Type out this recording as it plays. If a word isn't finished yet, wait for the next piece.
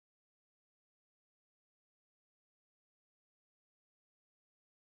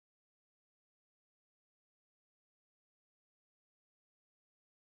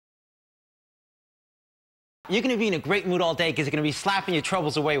You're gonna be in a great mood all day because you're gonna be slapping your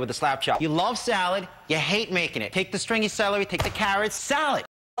troubles away with a slap chop. You love salad, you hate making it. Take the stringy celery, take the carrots, salad.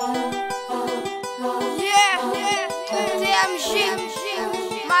 TMG,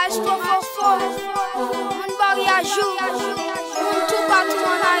 Maestro Fofo, mon bagage, mon tout partout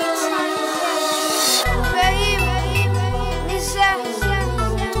en Haïti. Pays, misère,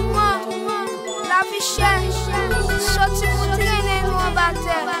 tout le monde, la vie chère, sorti pour traîner nous en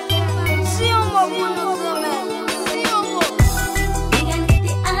bataille. Si on m'a pour nous grand-mère, si on m'a.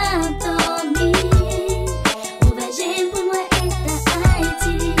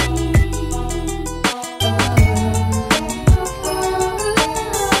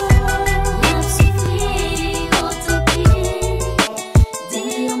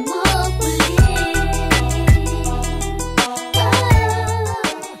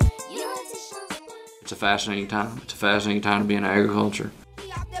 It's a fascinating time. It's a fascinating time to be in agriculture.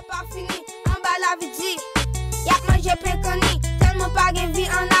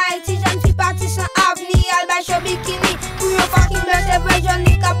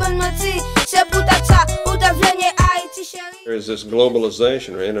 There is this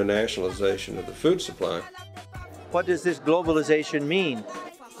globalization or internationalization of the food supply. What does this globalization mean?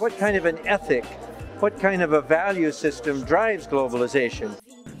 What kind of an ethic, what kind of a value system drives globalization?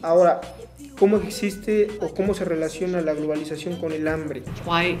 Ahora, ¿cómo existe o cómo se relaciona la globalización con el hambre?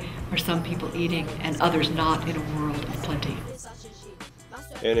 Why are some people eating and others not in a world of plenty?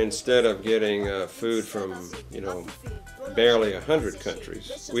 And instead of getting food from, barely 100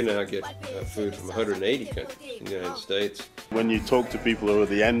 countries, we now get food from 180 countries in the United States. When you talk to people who are at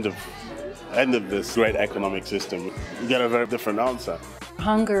the end of this great economic system, you get a very different answer.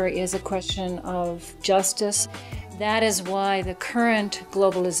 Hunger is a question of justice. That is why the current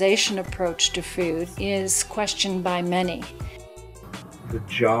globalization approach to food is questioned by many. The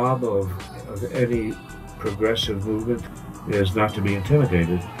job of any progressive movement is not to be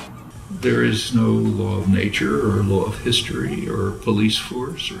intimidated. There is no law of nature or law of history or police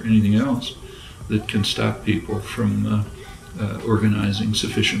force or anything else that can stop people from organizing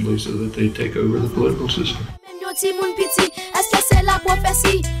sufficiently so that they take over the political system.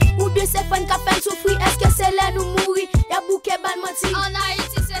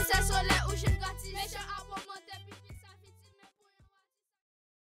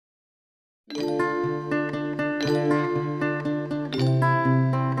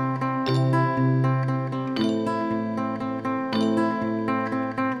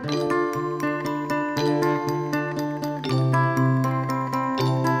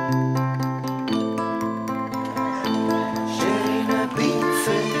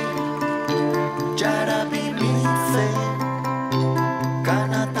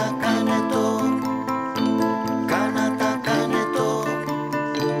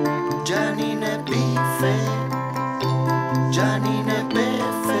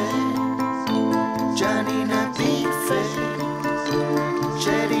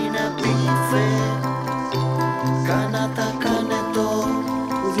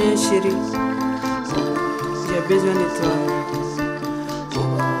 Viens chérie, j'ai besoin de toi.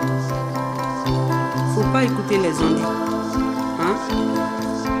 Faut pas écouter les ondes. Hein?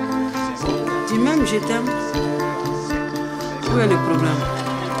 Dis-même je t'aime. Où est le problème?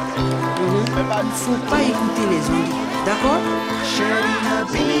 Faut pas écouter les ondes. D'accord?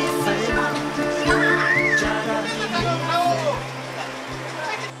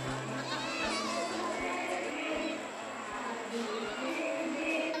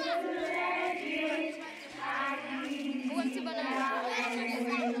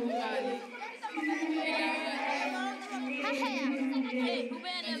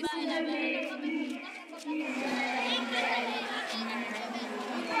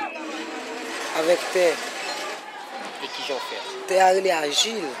 Avec terre. Et qui j'en fais? Terre elle est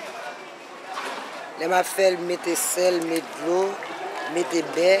agile. Les m'a fait mettre sel, mettre de l'eau, mettre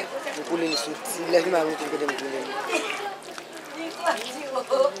beurre pour couler le soupe. Si les m'a monté que de couler.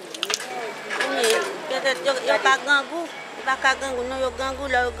 Peut-être il y a pas gangou, pas gangou, non yo gangou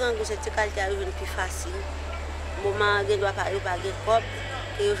là yo gangou c'est qualité est plus facile. Moment il doit pas de cop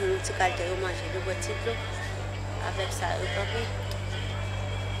et yo une petite qualité yo manger de petit l'eau. Avec ça yo tapé.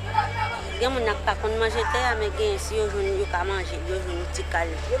 Il y a mon n'a pas qu'on manger terre mais gain si yo journée yo ka manger yo une petite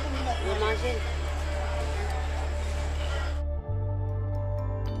qualité. Yo manger.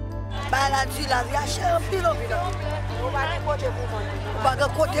 La vie a cher en pile. On va aller côté pour vendre. On va aller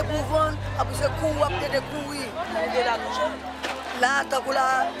côté pour vendre, après c'est court, après de courir. Là, tant que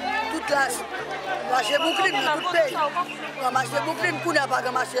là, toute la marché boucline, tout pays. On marché boucline, qu'on n'a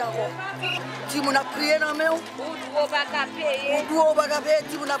pas marché encore. Si on a prié dans main, on doit pas payer.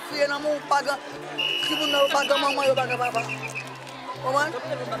 Si on a prié dans main, on pas Si vous n'avez pas de maman, vous n'avez pas de papa. Maman,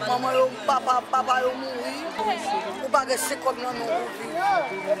 papa, vous mourrez. Vous n'avez pas de c'est comme dans nos vies.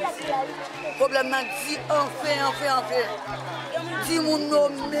 Le problème est dit enfin. Si vous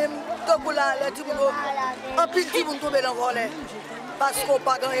n'avez même, quand vous l'avez dit, en plus, si vous tombez dans le volet. Parce qu'on n'a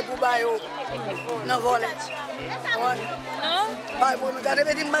pas gagné pour bailler dans le volet. Non? Vous regardez,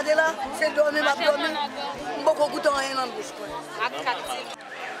 c'est dormir, beaucoup de temps rien dans le bouche.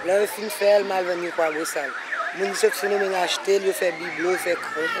 Là, fin fait, mal venu quoi à Bruxelles. Mon sectionné m'a acheté, il fait bibelot, il fait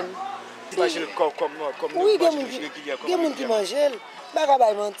crème. Comme oui, il y a des gens qui mangent. Je ne vais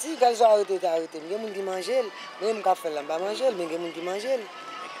pas mentir, quand ils ont arrêté, il y a des gens qui mangent. Mais je ne vais pas faire manger, mais il y a des gens qui mangent.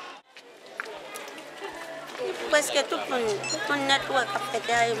 Presque tout le monde network a fait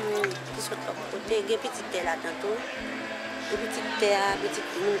derrière moi qui sont à côté. Il y a des petites terres là-dedans tout. Des petites terres,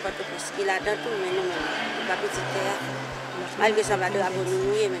 petites monde pas tout parce qu'il a dans tout, mais nous, pas petites terres. Malgré ça, on va de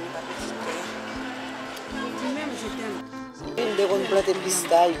abonner, mais nous pas petites terres. Dès qu'on plante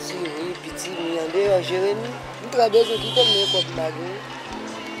pistaches, petit, on Jérémy. Nous travaillons sur tout le monde comme bague.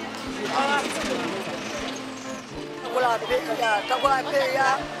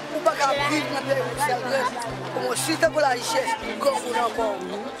 Ou pas qu'à vivre dans le pays où comme si tu as la richesse, comme vous encore,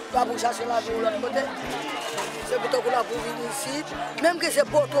 pas pour chercher la vie de l'autre côté. C'est plutôt pour vivre ici, même que c'est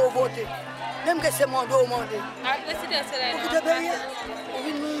pour toi voter, même que c'est mon dos mandé. Vous ne pouvez rien,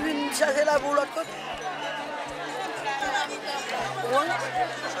 vous venez chercher la vie de l'autre côté.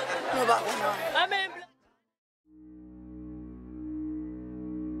 Non, pas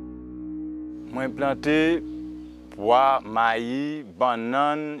moi planté pois, maïs,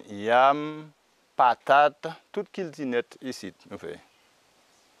 bananes, yam, patates, tout cultinette ici nous fait.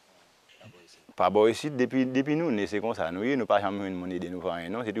 Pas bon ici depuis nous c'est comme ça nous pas jamais une monnaie de nous faire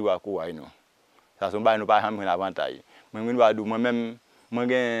non c'est tout à quoi nous. Ça sont pas nous pas jamais un avantage. Moi même moi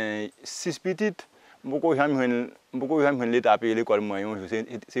gain 6 petites beaucoup jamais l'état payer l'école moyen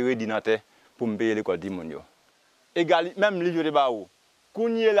c'est ordinateur pour me payer l'école dimanche. Égal même livre de baou.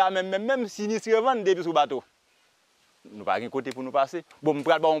 Kounye là même sinistre vendre depuis sous bateau. Nous pas un côté pour nous passer. Bon, je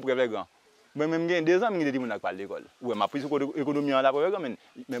prends un prêt grand. Moi même j'ai 2 ans, je dis mon pas l'école. Ouais, m'a pris économie en là pour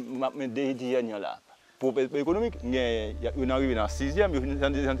mais des là. Pour économique, on arrive dans 6e, on dans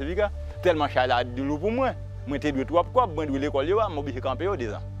des certificats tellement cher là du loup pour moi. Moi t'ai deux 3 quoi, moi l'école yo, moi obligé camper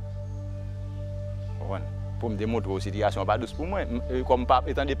 2 ans. Pour me démontrer une situation pas douce pour moi comme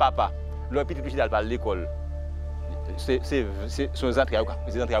étant des papa, leur petit petit d'aller à l'école. C'est son entrée à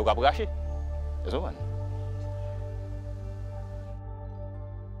bracher. C'est ça.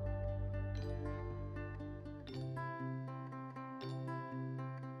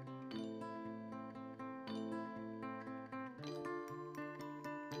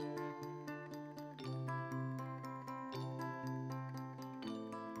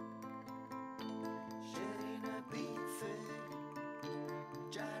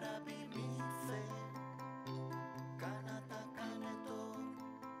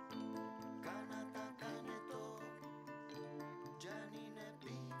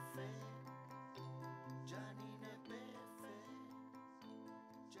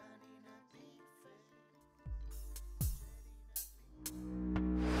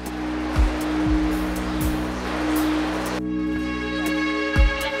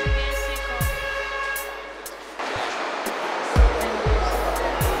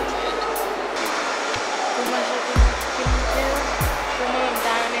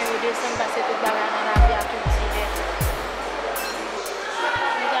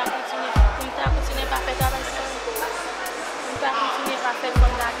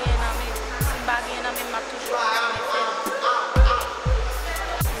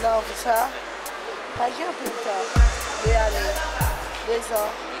 Non, ça, pas j'ai plus de temps. 2 années, 2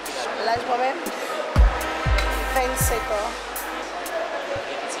 ans. L'âge moi-même, 27 ans.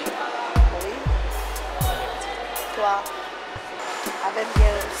 Oui. Toi, avec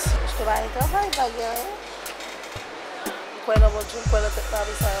Guerres, je te vais aller travailler, pas Guerres. Quoi, dans mon jour, quoi, dans cette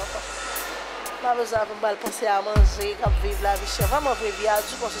vie, ça y encore. Pas besoin de penser à manger, à vivre la vie chère. Vraiment, vivre à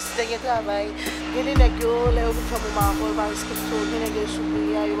tout, parce que si tu as un travail, il y a des gens qui ont des gens qui parce que tout le monde est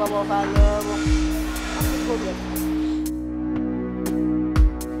soumis, il va avoir valeur. Pas de problème.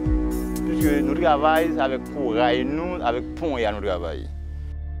 Puisque nous travaillons avec courage, nous, avec pont et nous travaillons.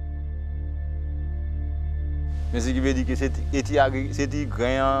 Mais ce qui veut dire que c'est des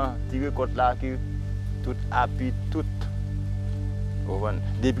grains, des récoltes là, qui tout happy, tout.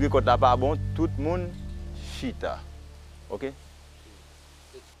 Depuis que tu pas bon, tout le monde chita. OK?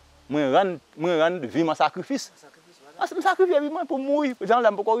 Moi, rendre vie mon sacrifice. C'est un sacrifice pour mourir. Les gens ne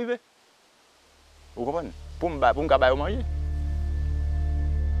peuvent pas arriver. Vous comprenez? Pour me manger.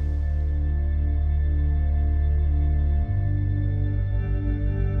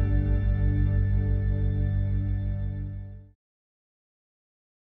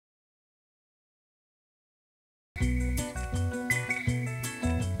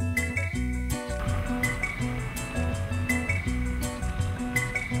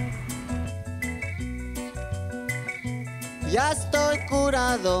 Ya estoy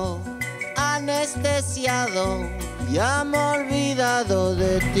curado, anestesiado, ya me he olvidado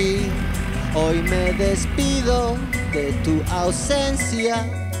de ti. Hoy me despido de tu ausencia,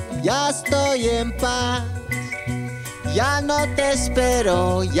 ya estoy en paz. Ya no te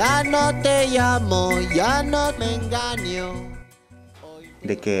espero, ya no te llamo, ya no me engaño.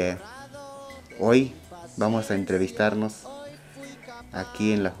 De que hoy vamos a entrevistarnos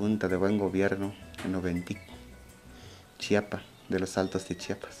aquí en la Junta de Buen Gobierno en Oventic, Chiapas, de los Altos de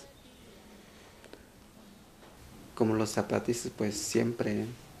Chiapas. Como los zapatistas, pues siempre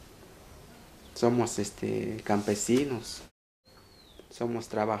somos campesinos, somos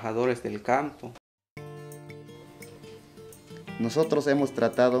trabajadores del campo. Nosotros hemos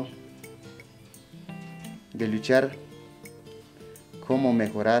tratado de luchar cómo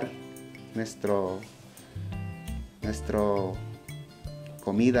mejorar nuestro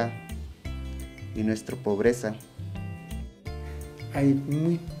comida y nuestra pobreza. Hay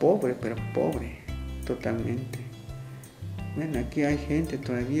muy pobre, pero pobre, totalmente. Bueno, aquí hay gente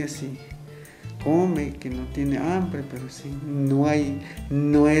todavía sí come, que no tiene hambre, pero sí,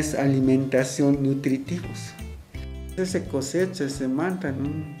 no es alimentación nutritiva. Se cosecha, se mata,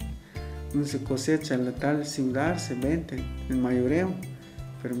 no se cosecha en la tal ciudad, se vende en mayoreo,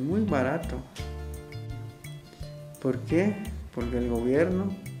 pero muy barato. ¿Por qué? Porque el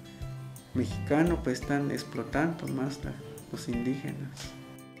gobierno mexicano pues están explotando más a los indígenas.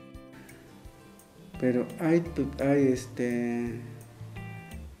 Pero hay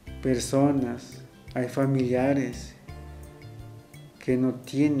personas, hay familiares que no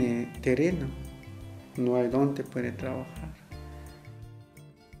tienen terreno, no hay donde puede trabajar.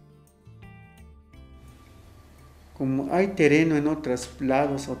 Como hay terreno en otros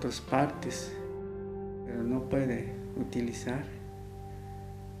lados, otras partes, pero no puede utilizar,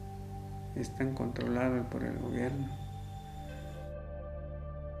 están controlados por el gobierno.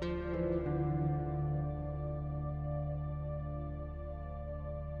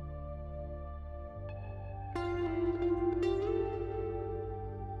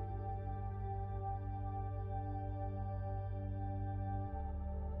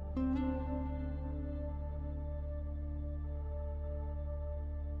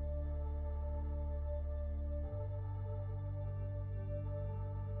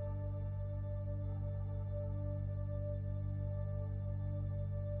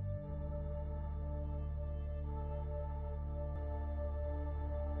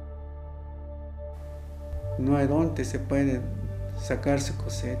 No hay donde se puede sacar su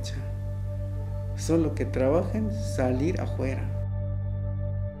cosecha. Solo que trabajen, salir afuera.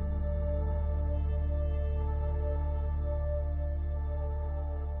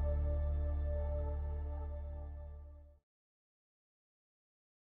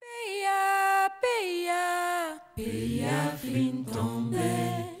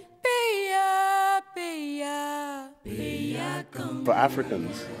 For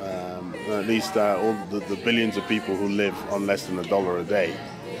Africans, at least all the billions of people who live on less than $1 a day,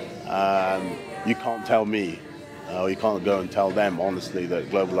 you can't tell me, or you can't go and tell them honestly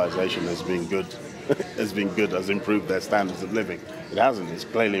that globalization has been good, has improved their standards of living. It hasn't. It's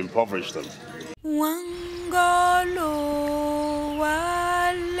clearly impoverished them.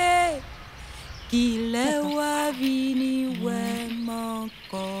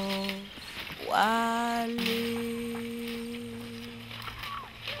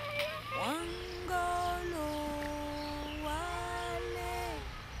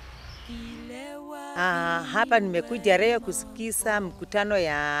 Hapa nimekuja leo kusikiza mkutano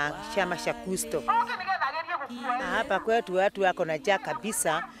ya chama cha KUSTO. Hapa kwetu watu wako na njaa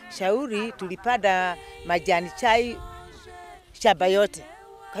kabisa. Shauri tulipanda majani chai shamba yote.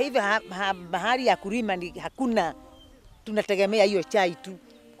 Kwa hivyo mahali ya kulima hakuna, tunategemea hiyo chai tu.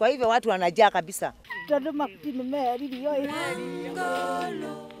 Kwa hivyo watu wana njaa kabisa.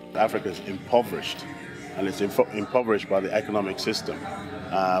 Africa is impoverished, and it's impoverished by the economic system,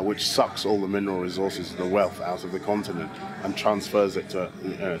 which sucks all the mineral resources, the wealth out of the continent and transfers it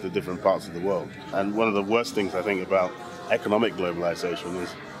to different parts of the world. And one of the worst things I think about economic globalization is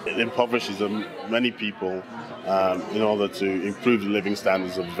it impoverishes many people in order to improve the living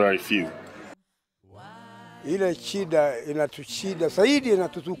standards of very few. Ile shida inatushida zaidi,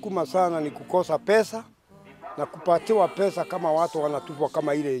 inatusukuma sana ni kukosa pesa na kupatiwa pesa kama watu wanatupwa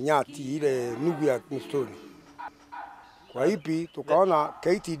kama ile nyati, ile nugu ya msituni. Kwa hivi tukaona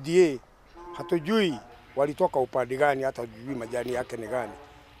KTDA hatujui walitoka upande gani, hata hujui majani yake ni gani.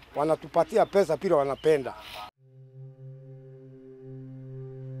 Wanatupatia pesa pila wanapenda.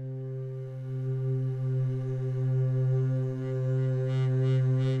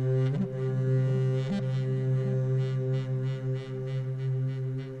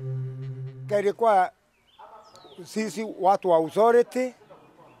 yake ilikuwa sisi watu wa authority,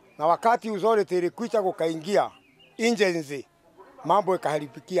 na wakati authority ilikwisha kukaingia agency, mambo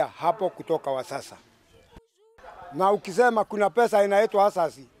ikaharibikia hapo kutoka wa sasa. Na ukisema kuna pesa inaitwa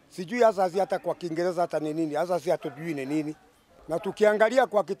asasi, sijui asasi hata kwa Kiingereza hata ni nini, asasi hatujui ni nini. Na tukiangalia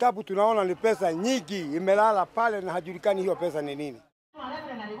kwa kitabu tunaona ni pesa nyingi imelala pale na hajulikani hiyo pesa ni nini.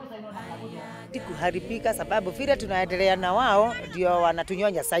 Kuharibika sababu vile tunaendelea na wao ndio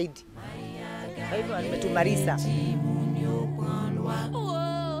wanatunyonya zaidi. Kwa hivyo wametumaliza.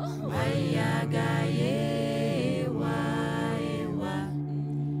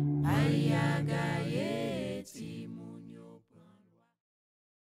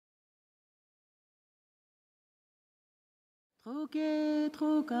 Troke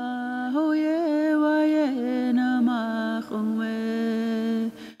troka hoye waye na machongwe.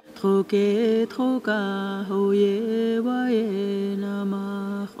 Troke troka hoye waye na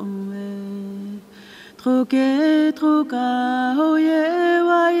machongwe. Troke troka hoye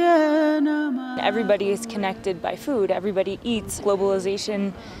waye na machongwe. Everybody is connected by food. Everybody eats.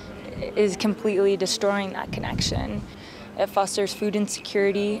 Globalization is completely destroying that connection. It fosters food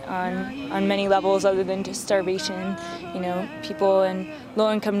insecurity on many levels other than just starvation. You know, people in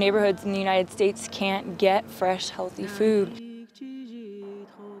low-income neighborhoods in the United States can't get fresh, healthy food.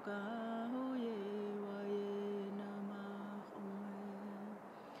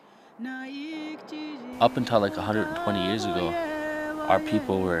 Up until like 120 years ago, our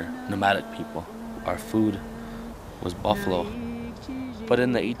people were nomadic people. Our food was buffalo. But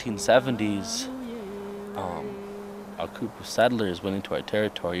in the 1870s, a group of settlers went into our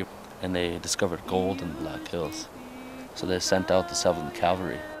territory and they discovered gold in the Black Hills. So they sent out the 7th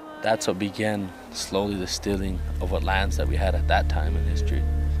Cavalry. That's what began slowly the stealing of what lands that we had at that time in history.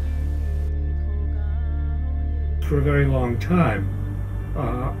 For a very long time,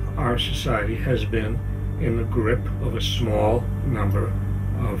 our society has been in the grip of a small number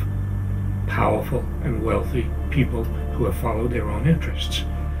of powerful and wealthy people who have followed their own interests.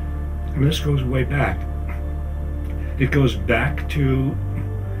 And this goes way back. It goes back to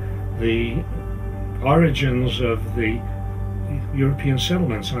the origins of the European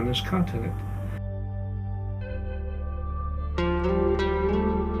settlements on this continent.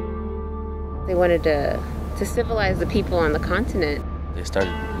 They wanted to civilize the people on the continent. They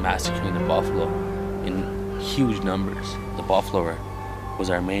started massacring the buffalo in huge numbers. The buffalo was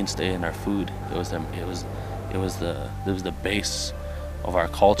our mainstay in our food. It was the base of our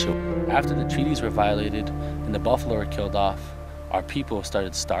culture. After the treaties were violated and the buffalo were killed off, our people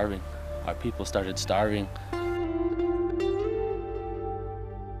started starving. Our people started starving.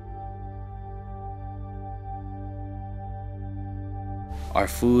 Our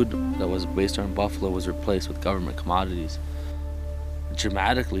food that was based on buffalo was replaced with government commodities.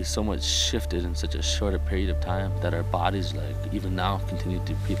 Dramatically, so much shifted in such a short period of time that our bodies, like even now, continue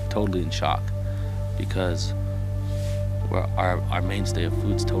to be totally in shock because our mainstay of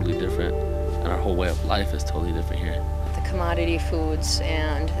food's totally different and our whole way of life is totally different here. The commodity foods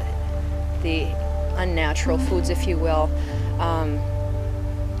and the unnatural foods, if you will,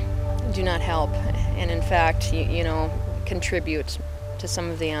 do not help, and in fact, you know, contribute to some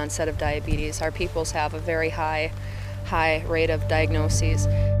of the onset of diabetes. Our peoples have a very high rate of diagnoses.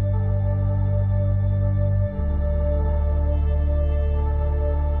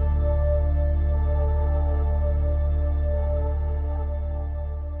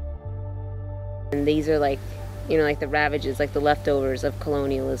 And these are like, you know, like the ravages, like the leftovers of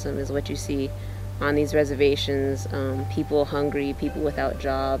colonialism is what you see on these reservations. People hungry, people without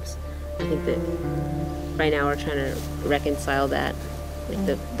jobs. I think that right now we're trying to reconcile that, like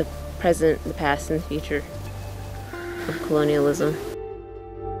the present, the past, and the future of colonialism.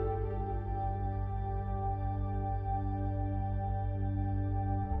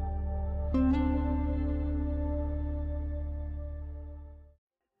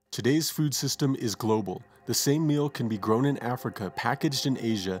 Today's food system is global. The same meal can be grown in Africa, packaged in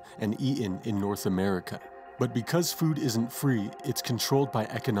Asia, and eaten in North America. But because food isn't free, it's controlled by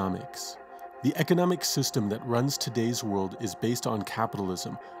economics. The economic system that runs today's world is based on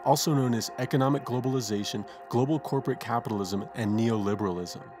capitalism, also known as economic globalization, global corporate capitalism, and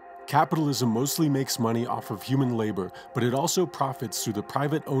neoliberalism. Capitalism mostly makes money off of human labor, but it also profits through the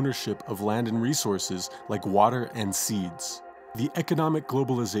private ownership of land and resources like water and seeds. The economic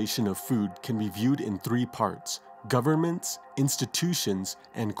globalization of food can be viewed in three parts: governments, institutions,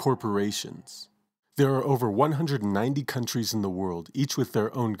 and corporations. There are over 190 countries in the world, each with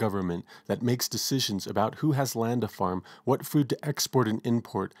their own government, that makes decisions about who has land to farm, what food to export and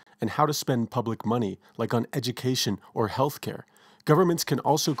import, and how to spend public money, like on education or healthcare. Governments can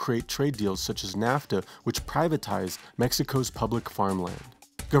also create trade deals such as NAFTA, which privatize Mexico's public farmland.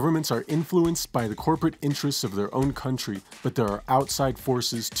 Governments are influenced by the corporate interests of their own country, but there are outside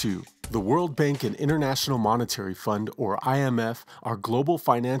forces too. The World Bank and International Monetary Fund, or IMF, are global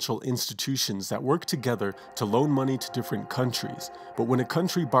financial institutions that work together to loan money to different countries. But when a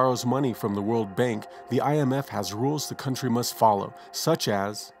country borrows money from the World Bank, the IMF has rules the country must follow, such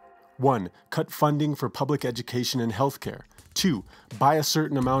as 1. Cut funding for public education and healthcare. 2. Buy a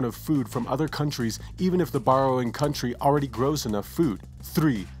certain amount of food from other countries even if the borrowing country already grows enough food.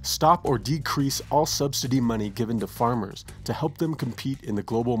 3. Stop or decrease all subsidy money given to farmers to help them compete in the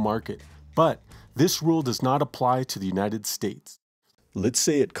global market. But this rule does not apply to the United States. Let's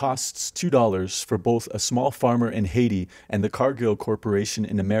say it costs $2 for both a small farmer in Haiti and the Cargill Corporation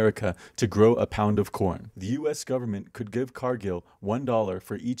in America to grow a pound of corn. The U.S. government could give Cargill $1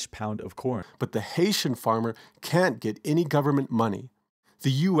 for each pound of corn. But the Haitian farmer can't get any government money.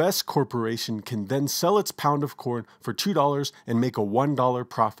 The U.S. corporation can then sell its pound of corn for $2 and make a $1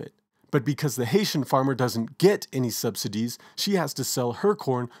 profit. But because the Haitian farmer doesn't get any subsidies, she has to sell her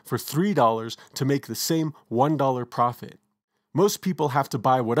corn for $3 to make the same $1 profit. Most people have to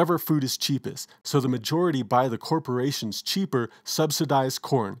buy whatever food is cheapest, so the majority buy the corporation's cheaper, subsidized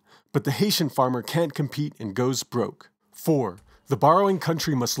corn, but the Haitian farmer can't compete and goes broke. 4. The borrowing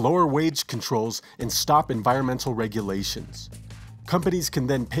country must lower wage controls and stop environmental regulations. Companies can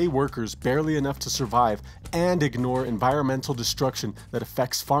then pay workers barely enough to survive and ignore environmental destruction that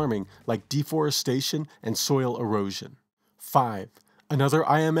affects farming, like deforestation and soil erosion. 5. Another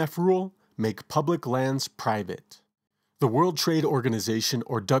IMF rule: make public lands private. The World Trade Organization,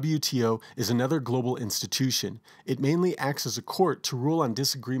 or WTO, is another global institution. It mainly acts as a court to rule on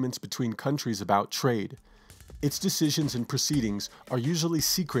disagreements between countries about trade. Its decisions and proceedings are usually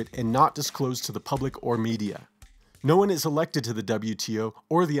secret and not disclosed to the public or media. No one is elected to the WTO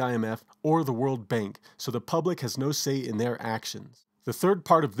or the IMF or the World Bank, so the public has no say in their actions. The third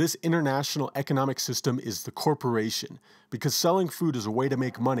part of this international economic system is the corporation. Because selling food is a way to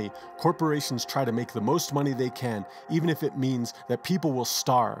make money, corporations try to make the most money they can, even if it means that people will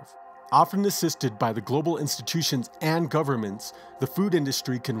starve. Often assisted by the global institutions and governments, the food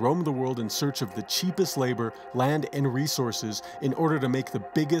industry can roam the world in search of the cheapest labor, land, and resources in order to make the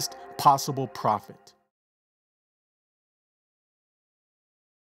biggest possible profit.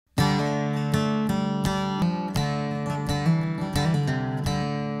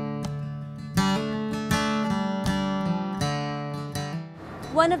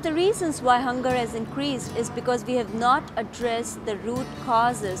 One of the reasons why hunger has increased is because we have not addressed the root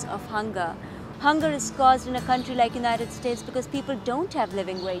causes of hunger. Hunger is caused in a country like the United States because people don't have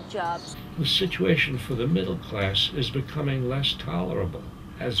living wage jobs. The situation for the middle class is becoming less tolerable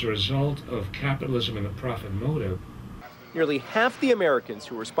as a result of capitalism and the profit motive. Nearly half the Americans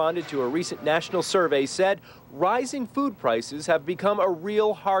who responded to a recent national survey said rising food prices have become a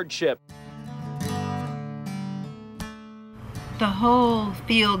real hardship. The whole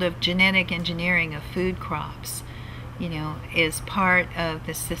field of genetic engineering of food crops, is part of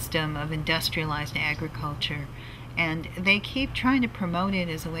the system of industrialized agriculture. And they keep trying to promote it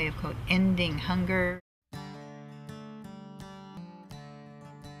as a way of, quote, ending hunger.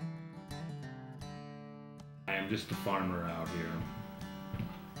 I am just a farmer out here.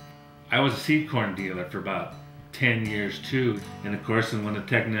 I was a seed corn dealer for about 10 years too. And of course, when the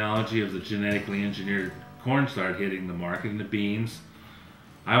technology of the genetically engineered corn started hitting the market, and the beans,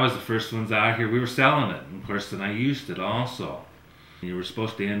 I was the first ones out here. We were selling it, and of course then I used it also. You were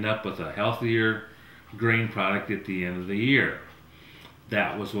supposed to end up with a healthier grain product at the end of the year.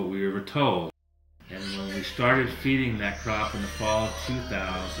 That was what we were told. And when we started feeding that crop in the fall of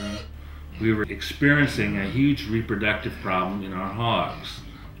 2000, we were experiencing a huge reproductive problem in our hogs.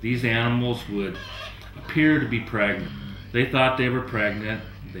 These animals would appear to be pregnant. They thought they were pregnant,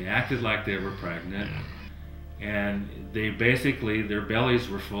 they acted like they were pregnant, and they basically, their bellies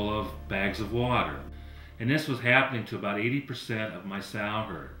were full of bags of water. And this was happening to about 80% of my sow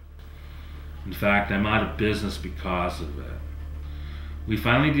herd. In fact, I'm out of business because of it. We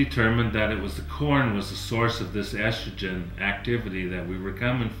finally determined that it was the corn was the source of this estrogen activity that we were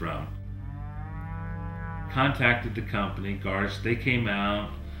coming from. Contacted the company, Garst. They came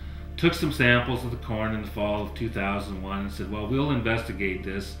out, took some samples of the corn in the fall of 2001 and said, well, we'll investigate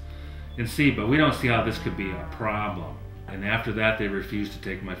this and see, but we don't see how this could be a problem. And after that, they refused to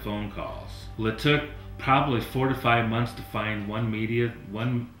take my phone calls. Well, it took probably 4 to 5 months to find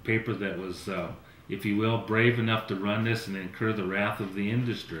one paper that was, if you will, brave enough to run this and incur the wrath of the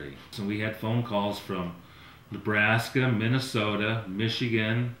industry. So we had phone calls from Nebraska, Minnesota,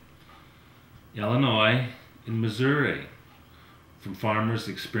 Michigan, Illinois, and Missouri. from farmers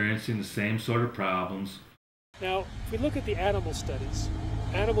experiencing the same sort of problems. Now, if we look at the animal studies,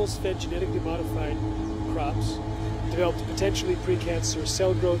 animals fed genetically modified crops developed potentially precancerous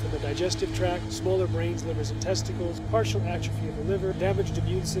cell growth in the digestive tract, smaller brains, livers, and testicles, partial atrophy of the liver, damaged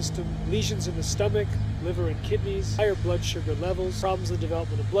immune system, lesions in the stomach, liver and kidneys, higher blood sugar levels, problems in the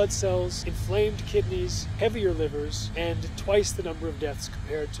development of blood cells, inflamed kidneys, heavier livers, and twice the number of deaths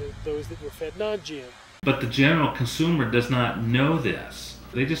compared to those that were fed non-GM. But the general consumer does not know this.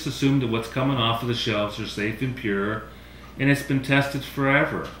 They just assume that what's coming off of the shelves are safe and pure, and it's been tested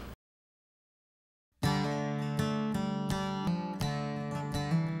forever.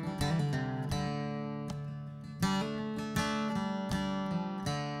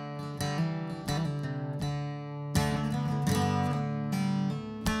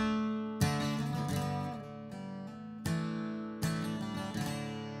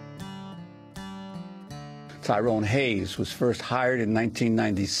 Tyrone Hayes was first hired in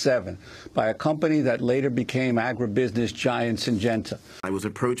 1997 by a company that later became agribusiness giant Syngenta. I was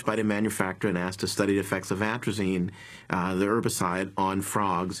approached by the manufacturer and asked to study the effects of atrazine, the herbicide, on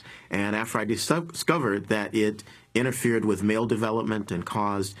frogs. And after I discovered that it interfered with male development and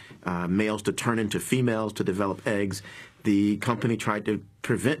caused males to turn into females to develop eggs, the company tried to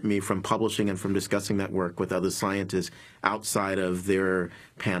prevent me from publishing and from discussing that work with other scientists outside of their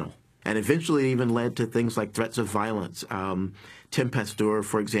panel. And eventually it even led to things like threats of violence. Tim Pasteur,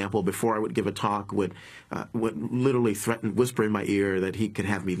 for example, before I would give a talk, would literally threaten, whisper in my ear that he could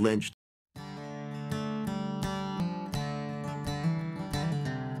have me lynched.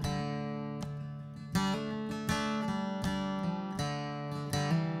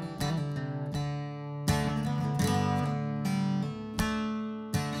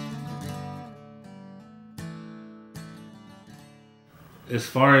 As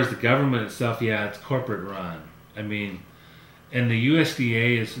far as the government itself, yeah, it's corporate run. I mean, and the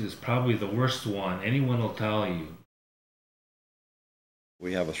USDA is probably the worst one. Anyone will tell you.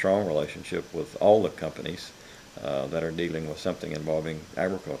 We have a strong relationship with all the companies that are dealing with something involving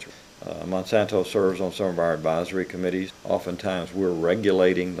agriculture. Monsanto serves on some of our advisory committees. Oftentimes we're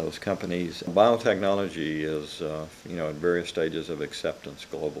regulating those companies. Biotechnology is at various stages of acceptance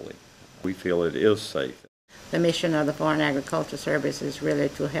globally. We feel it is safe. The mission of the Foreign Agriculture Service is really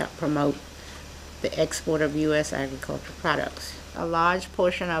to help promote the export of U.S. agricultural products. A large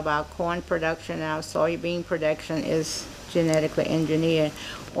portion of our corn production and our soybean production is genetically engineered.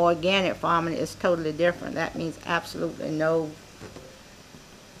 Organic farming is totally different. That means absolutely no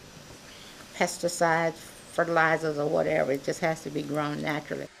pesticides, fertilizers, or whatever. It just has to be grown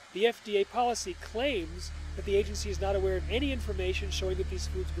naturally. The FDA policy claims that the agency is not aware of any information showing that these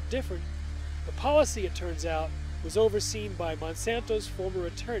foods were different. The policy, it turns out, was overseen by Monsanto's former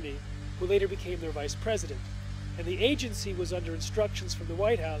attorney, who later became their vice president. And the agency was under instructions from the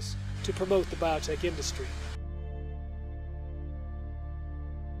White House to promote the biotech industry.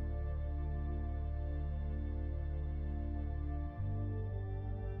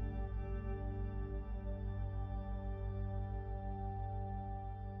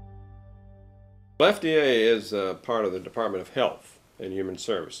 The FDA is part of the Department of Health and Human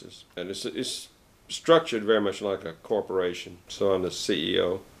Services, and it's structured very much like a corporation. So I'm the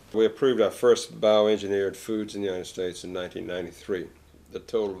CEO. We approved our first bioengineered foods in the United States in 1993. The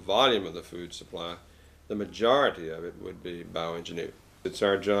total volume of the food supply, the majority of it would be bioengineered. It's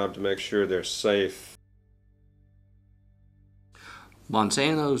our job to make sure they're safe.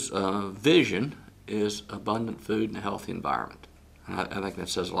 Monsanto's vision is abundant food and a healthy environment. And I think that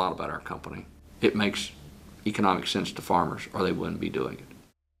says a lot about our company. It makes economic sense to farmers, or they wouldn't be doing it.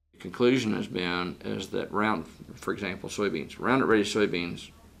 The conclusion has been is that for example, soybeans. Roundup Ready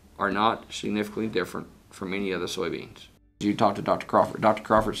soybeans are not significantly different from any other soybeans. You talk to Dr. Crawford. Dr.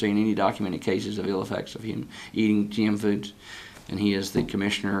 Crawford's seen any documented cases of ill effects of him eating GM foods, and he is the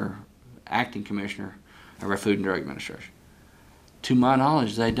acting commissioner of our Food and Drug Administration. To my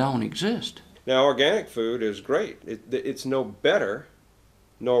knowledge, they don't exist. Now, organic food is great. It's no better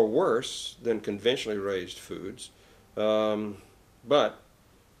nor worse than conventionally raised foods, but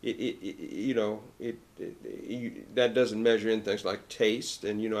that doesn't measure in things like taste.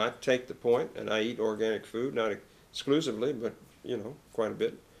 And I take the point, and I eat organic food, not exclusively, but quite a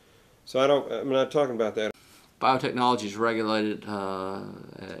bit. So I'm not talking about that. Biotechnology is regulated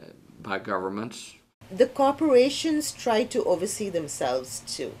by governments. The corporations try to oversee themselves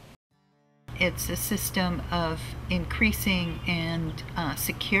too. It's a system of increasing and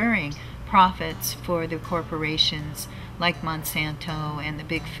securing profits for the corporations like Monsanto and the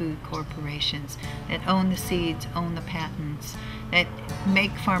big food corporations that own the seeds, own the patents, that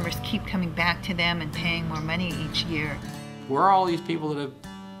make farmers keep coming back to them and paying more money each year. Where are all these people that have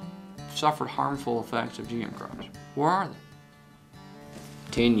suffered harmful effects of GM crops? Where are they?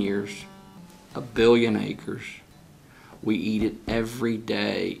 10 years, 1 billion acres. We eat it every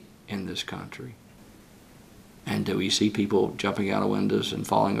day in this country. And do we see people jumping out of windows and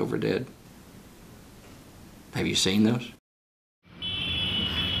falling over dead? Have you seen those?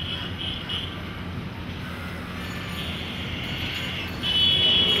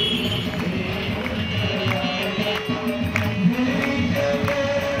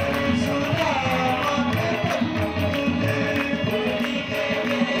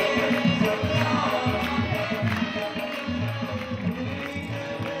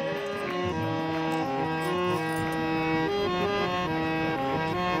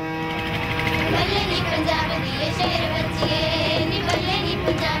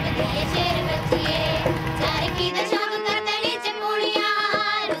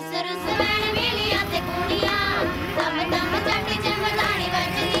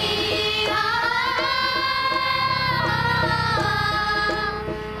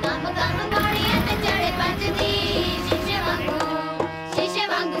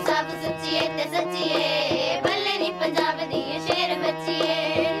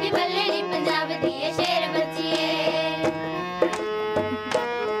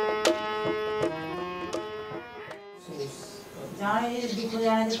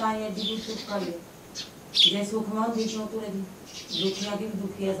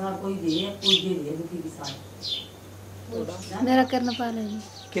 मेरा किरणपाल है जी।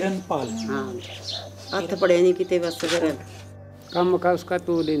 किरणपाल हाँ हथ पड़े नहीं किते बस काम का उसका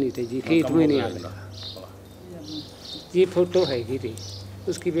तोल ही नहीं थे जी, खेत में नहीं आ गया। ये फोटो है गिरी,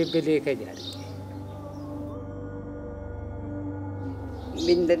 उसकी बेबे लेके जा रही है।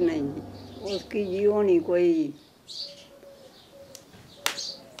 बिंदर नहीं, उसकी जीवनी कोई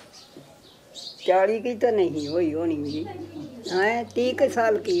 40 की तो नहीं हुई होनी जी, हाँ 30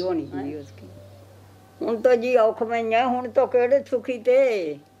 साल की होनी जी उसकी। ਹੁਣ तो जी औख में है, ਹੁਣ तो केड़े सुखी थे।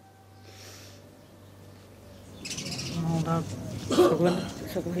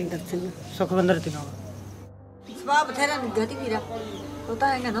 सुखविंदर सिंह स्वभाव बथेरा गति वीरा होता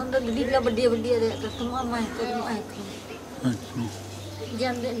है ना, उन दीदिया बड़ी बड़ी है तो तुम मैं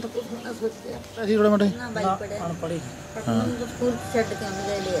जानते तो कुछ ना सोचते ਅਸੀਂ ਥੋੜਾ ਮੋਟੇ ना भाई पढ़े अनपढ़े हां स्कूल छੱਡ के हम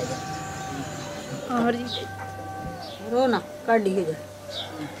ले आ जा और जी रो ना काढ़ी हो जा।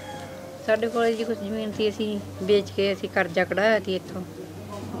 ਸਾਡੇ ਕੋਲ ਜੀ ਕੁਝ ਜ਼ਮੀਨ ਸੀ, ਅਸੀਂ ਵੇਚ ਕੇ ਅਸੀਂ ਕਰਜ਼ਾ ਕਢਾਇਆ ਸੀ ਇੱਥੋਂ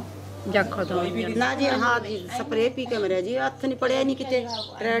ਜਾਖੋ ਤੋਂ। ਨਾ ਜੀ ਹਾਂ ਜੀ ਸਪਰੇ ਪੀ ਕੇ ਮਰਿਆ ਜੀ, ਹੱਥ ਨਹੀਂ ਪੜਿਆ ਨਹੀਂ ਕਿਤੇ,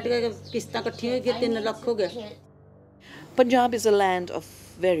 ਰੈਟ ਕੇ ਕਿਸ਼ਤਾਂ ਇਕੱਠੀਆਂ ਹੋ ਗਈਆਂ 3 ਲੱਖ ਹੋ ਗਿਆ। Punjab is a land of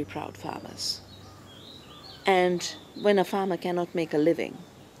very proud farmers, and when a farmer cannot make a living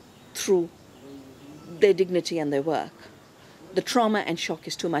through their dignity and their work, the trauma and shock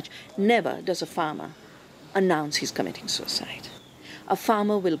is too much. Never does a farmer announce he's committing suicide. A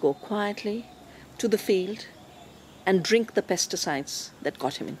farmer will go quietly to the field and drink the pesticides that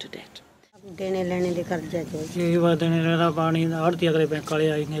got him into debt. देने लेने दे कर्जा जो ये बात देने लेना पानी आड़ती अगले बैंक वाले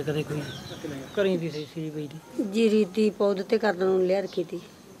आई ने कदे कोई करी दी सी बई दी जी रीति पौध ते कर ਨੂੰ ਲਿਆ ਰੱਖੀ ਤੀ।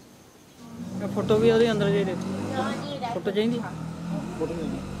 फोटो भी ਉਹਦੇ ਅੰਦਰ ਜੇ फोटो ਚਾਹੀਦੀ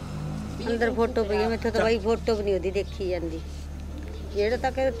ਅੰਦਰ ਫੋਟੋ ਪਈ ਮੈਂ ਤਾਂ ਬਾਈ ਫੋਟੋ ਵੀ ਨਹੀਂ ਉਹਦੀ ਦੇਖੀ ਜਾਂਦੀ, ਜਿਹੜਾ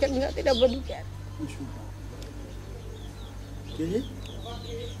ਤੱਕ ਚੰਗਾ ਤੇ ਰੱਬ ਨੂੰ ਕਹਿ ਕੀ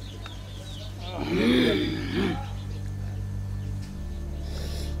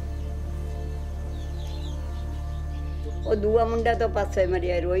ਉਹ ਦੂਆ ਮੁੰਡਾ ਤੋਂ ਪਾਸੇ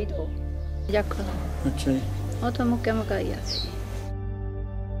ਮਰਿਆ ਰੋਈ ਤੋਂ ਜੱਖ। ਅੱਛਾ ਜੀ, ਉਹ ਤਾਂ ਮੁੱਕੇ ਮੁਕਾਇਆ ਸੀ।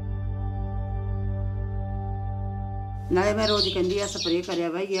 ਨਾਲੇ ਮੈਂ ਰੋਜ਼ ਕਹਿੰਦੀ ਆ ਸਪਰੇ ਕਰਿਆ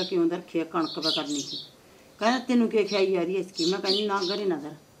ਬਾਈ ਆ ਕਿਉਂ ਰੱਖਿਆ ਕਣਕ ਵਾ ਕਰਨੀ ਸੀ, ਕਹਿੰਦਾ ਤੈਨੂੰ ਕੀ ਖਿਆਈ ਆ ਰਹੀ ਹੈ ਇਸकी, मैं कहनी ना करे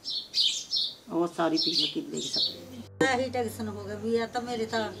नजर ਉਹ ਸਾਰੀ ਪੀਲੇ ਕਿੱਲੇ ਦੀ ਸਪਰੇ ਇਹੀ ਟੈਕਸ਼ਨ ਹੋ ਗਿਆ ਵੀ ਆ ਤਾਂ ਮੇਰੇ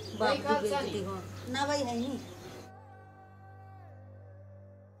ਤਾਂ ਬਾਪ ਦੀ ਬੇਇੱਜ਼ਤੀ ਹੋ ਨਾ ਬਾਈ ਹੈ ਨਹੀਂ।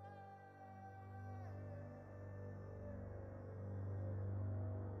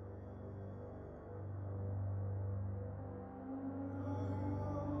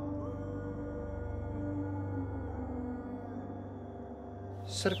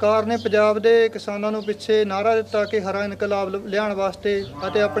 ਸਰਕਾਰ ਨੇ ਪੰਜਾਬ ਦੇ ਕਿਸਾਨਾਂ ਨੂੰ ਪਿੱਛੇ ਨਾਅਰਾ ਦਿੱਤਾ ਕਿ ਹਰਾ ਇਨਕਲਾਬ ਲਿਆਉਣ ਵਾਸਤੇ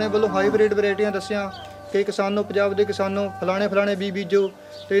ਅਤੇ ਆਪਣੇ ਵੱਲੋਂ ਹਾਈਬ੍ਰਿਡ ਵੈਰਾਈਟੀਆਂ ਦੱਸੀਆਂ ਕਿ ਕਿਸਾਨੋ ਪੰਜਾਬ ਦੇ ਕਿਸਾਨੋ ਫਲਾਣੇ ਬੀਜ ਬੀਜੋ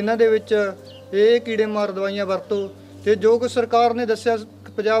ਤੇ ਇਹਨਾਂ ਦੇ ਵਿੱਚ ਇਹ ਕੀੜੇ ਮਾਰ ਦਵਾਈਆਂ ਵਰਤੋ, ਤੇ ਜੋ ਕੁਝ ਸਰਕਾਰ ਨੇ ਦੱਸਿਆ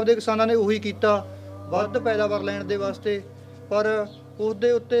ਪੰਜਾਬ ਦੇ ਕਿਸਾਨਾਂ ਨੇ ਉਹੀ ਕੀਤਾ ਵੱਧ ਪੈਦਾਵਾਰ ਲੈਣ ਦੇ ਵਾਸਤੇ। ਪਰ ਉਸ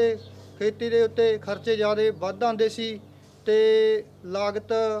ਦੇ ਉੱਤੇ ਖੇਤੀ ਦੇ ਉੱਤੇ ਖਰਚੇ ਜ਼ਿਆਦਾ ਵੱਧ ਆਉਂਦੇ ਸੀ ਤੇ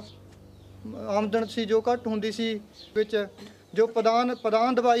ਲਾਗਤ ਆਮਦਨ ਸੀ ਜੋ ਘੱਟ ਹੁੰਦੀ ਸੀ। ਵਿੱਚ जो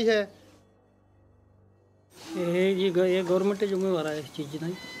प्रधान दवाई है ये गवर्नमेंट जिम्मेवार है इस चीज़ का।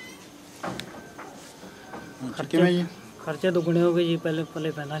 खर्चे खर्चे दुगने हो गए जी पहले पहले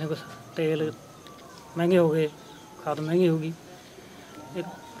पैंदा नहीं कुछ तेल महंगे हो गए खाद महंगी होगी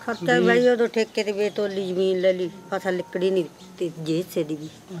खर्चा भाई वो तो ठेके ते बेतौली जमीन ले ली फसल लिकड़ी नहीं ते जे हिस्से दी भी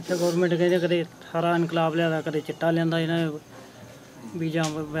अच्छा गवर्नमेंट कहते करे हरा इनकलाब लिया करे चिट्टा लियांदा इन्हें बीजां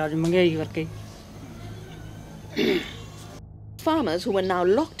ब्याज महंगाई करके Farmers who were now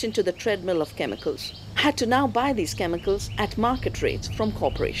locked into the treadmill of chemicals had to now buy these chemicals at market rates from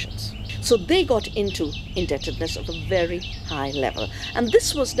corporations. So they got into indebtedness of a very high level. And this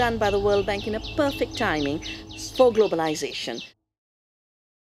was done by the World Bank in a perfect timing for globalization.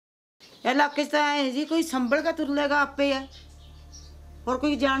 इलाके से है जी कोई संभल का तुर लेगा आपे है और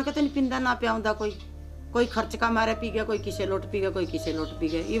कोई जान के तो नहीं पिंदा ना पियाउंदा कोई खर्च का मारे पी गया कोई किसे लोट पी गया कोई किसे लोट पी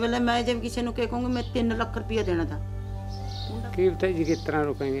गया ये वाला मैं जब किसी ने कहूँगी मैं 3 लाख रुपया देना था कीमत जी कितना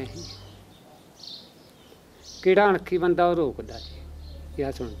रुकेंगे कीड़ा अणखी बंदा वो रोकदा जी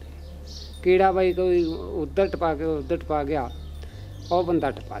यह सुनते कीड़ा भाई कोई उधर टपा गया और बंदा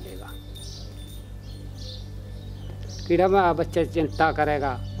टपा देगा कीड़ा में बच्चे चिंता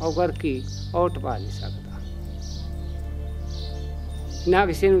करेगा और घर की और टपा नहीं सकता ना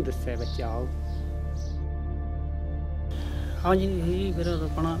किसी ने दस्से बच्चा आओ हाँ जी फिर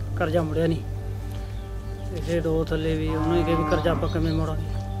अपना कर्जा मुड़िया नहीं इसे दो थले भी उन्होंने कहा भी कर्जा आप किमें मोड़ांगे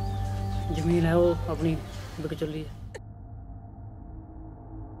जमीन है वो अपनी बिक चली है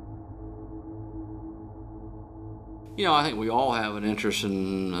You know, I think we all have an interest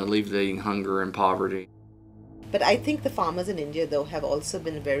in alleviating hunger and poverty. But I think the farmers in India, though, have also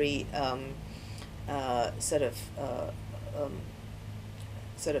been very sort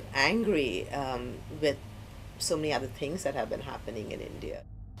of angry with so many other things that have been happening in India.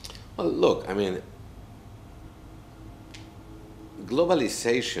 Well, look, I mean,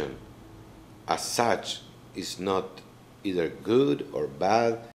 globalization as such is not either good or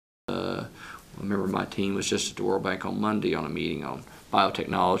bad. I remember my team was just at the World Bank on Monday on a meeting on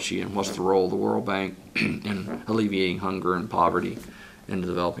biotechnology and what's the role of the World Bank in alleviating hunger and poverty in the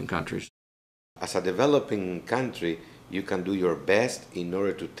developing countries. As a developing country, you can do your best in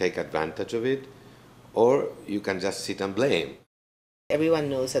order to take advantage of it, or you can just sit and blame. Everyone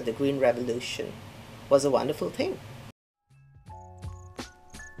knows that the Green Revolution was a wonderful thing.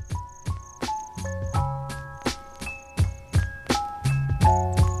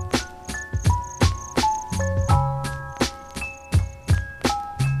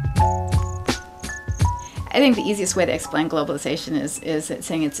 I think the easiest way to explain globalization is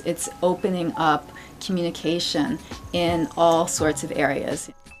saying it's opening up communication in all sorts of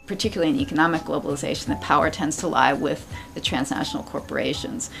areas. Particularly in economic globalization, the power tends to lie with the transnational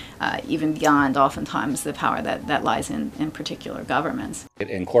corporations, even beyond oftentimes the power that lies in particular governments. It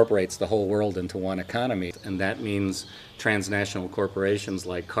incorporates the whole world into one economy, and that means transnational corporations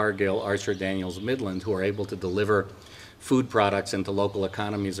like Cargill, Archer Daniels Midland, who are able to deliver food products into local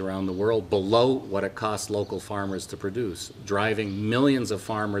economies around the world below what it costs local farmers to produce, driving millions of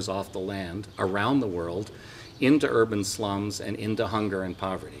farmers off the land around the world into urban slums and into hunger and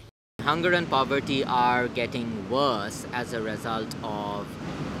poverty. Hunger and poverty are getting worse as a result of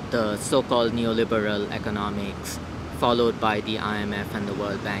the so-called neoliberal economics, followed by the IMF and the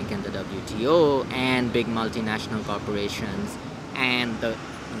World Bank and the WTO and big multinational corporations and the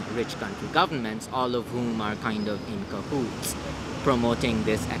rich country governments, all of whom are kind of in cahoots promoting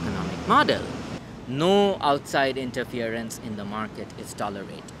this economic model. No outside interference in the market is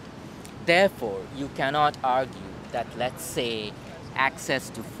tolerated. Therefore, you cannot argue that, let's say, access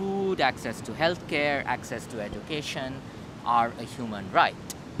to food, access to healthcare, access to education are a human right.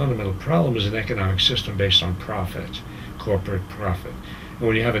 The fundamental problem is an economic system based on profit, corporate profit. And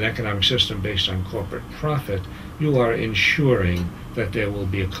when you have an economic system based on corporate profit, you are ensuring that there will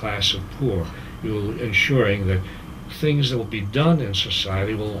be a class of poor. You're ensuring that things that will be done in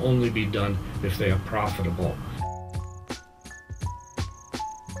society will only be done if they are profitable.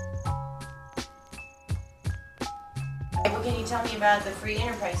 What can you tell me about the free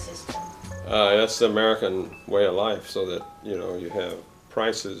enterprise system? That's the American way of life, so that, you know, you have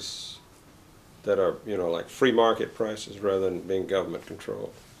prices that are, you know, like free market prices rather than being government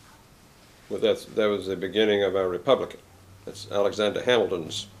controlled. Well, that was the beginning of our republic. That's Alexander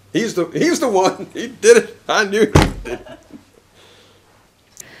Hamilton's. He's the one. He did it. I knew he did it.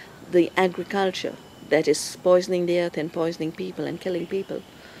 The agriculture that is poisoning the earth and poisoning people and killing people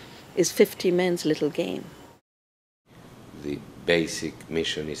is 50 men's little game. The basic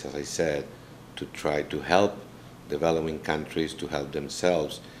mission is, as I said, to try to help developing countries to help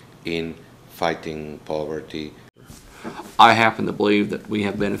themselves in fighting poverty. I happen to believe that we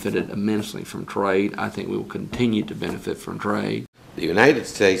have benefited immensely from trade. I think we will continue to benefit from trade. The United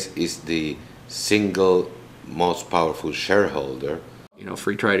States is the single most powerful shareholder. You know,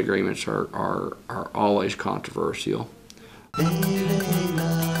 free trade agreements are always controversial.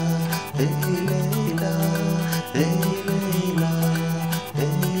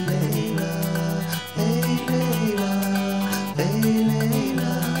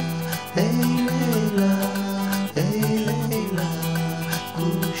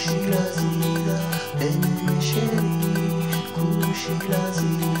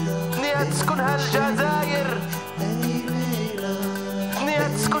 نية تسكنها الجزائر، نية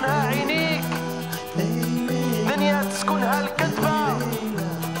تسكنها عينيك، دنيا تسكنها الكذبة.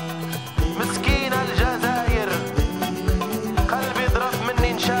 مسكينة الجزائر، قلبي ضرب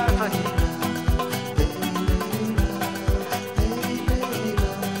مني نشافك.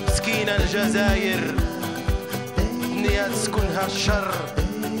 مسكينة الجزائر، نية تسكنها الشر،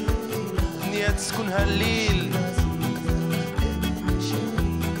 نية تسكنها الليل.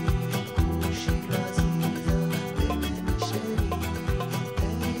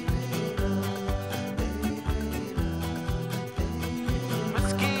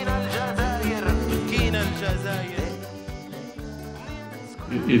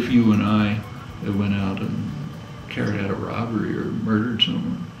 If you and I went out and carried out a robbery or murdered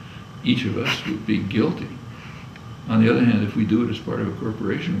someone, each of us would be guilty. On the other hand, if we do it as part of a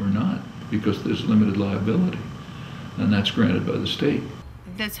corporation, we're not, because there's limited liability, and that's granted by the state.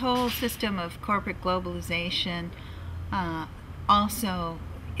 This whole system of corporate globalization also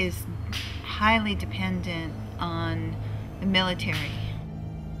is highly dependent on the military.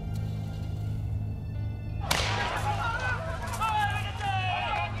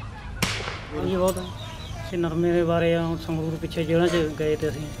 ਹਾਂਜੀ ਬਹੁਤ ਅਸੀਂ ਨਰਮੇ ਦੇ ਬਾਰੇ ਸੰਗਰੂਰ ਪਿੱਛੇ ਜੇਲ੍ਹਾਂ 'ਚ ਗਏ ਤੇ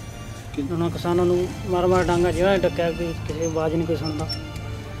ਅਸੀਂ ਉਹਨਾਂ ਕਿਸਾਨਾਂ ਨੂੰ ਮਾਰ ਡਾਂਗਾ ਜੇਲ੍ਹਾਂ 'ਚ ਡੱਕਿਆ ਵੀ ਕਿਸੇ ਆਵਾਜ਼ ਨਹੀਂ ਕੋਈ ਸੁਣਦਾ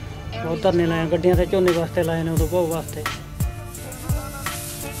ਬਹੁਤ ਧਰਨੇ ਲਾਏ ਗੱਡੀਆਂ ਤੇ ਝੋਨੇ ਵਾਸਤੇ ਲਾਏ ਨੇ ਉਦੋਂ ਬਹੁਤ ਵਾਸਤੇ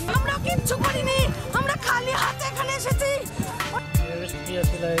আমরা কিচ্ছু করিনি আমরা খালি হাতে এখানে এসেছি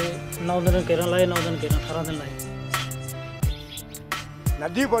ਅਸੀਂ ਲਾਏ 9 ਦਿਨ ਕਿਰਨ ਲਾਏ 9 ਦਿਨ ਕਿਰਨ 18 ਦਿਨ ਲਾਏ na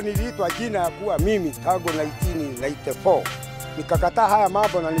ndivyo niliitwa jina ya kuwa mimi Kago 1994 nikakataa haya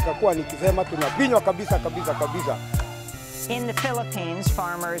mambo na nikakuwa nikisema tunabinywa kabisa kabisa kabisa. In the Philippines,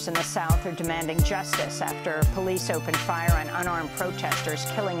 farmers in the south are demanding justice after police opened fire on unarmed protesters,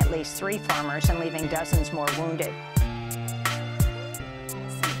 killing at least 3 farmers and leaving dozens more wounded.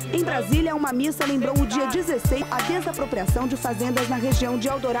 Em Brasília, uma missa lembrou o dia 16, a desapropriação de fazendas na região de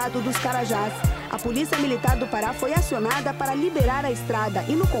Eldorado dos Carajás. A Polícia Militar do Pará foi acionada para liberar a estrada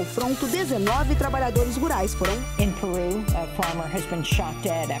e no confronto 19 trabalhadores rurais foram. In Peru, a farmer has been shot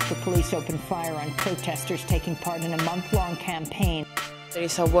dead after police opened fire on protesters taking part in a month-long campaign. There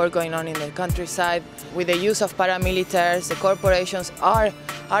is a war going on in the countryside with the use of paramilitaries. The corporations are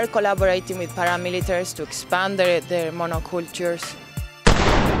collaborating with paramilitaries to expand their monocultures.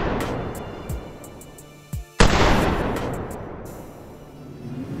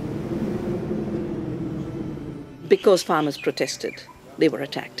 Because farmers protested, they were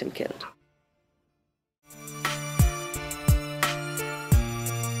attacked and killed.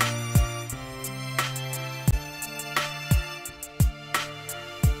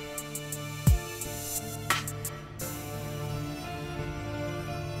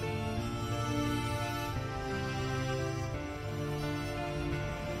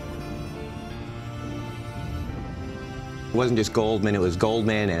 It wasn't just Goldman, it was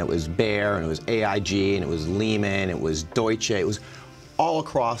Goldman, and it was Bayer, and it was AIG, and it was Lehman, it was Deutsche, it was all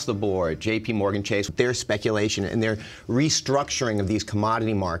across the board. JP Morgan Chase, their speculation and their restructuring of these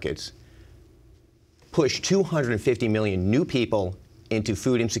commodity markets pushed 250 million new people into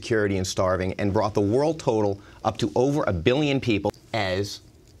food insecurity and starving and brought the world total up to over 1 billion people. As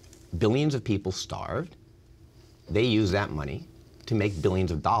billions of people starved, they used that money to make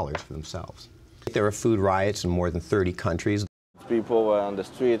billions of dollars for themselves. There are food riots in more than 30 countries. People were on the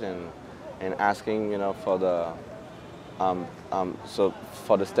street and asking, you know, for the so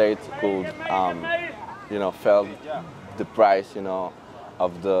for the state could, you know, fell the price, you know,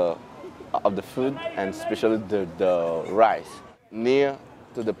 of the food and especially the rice near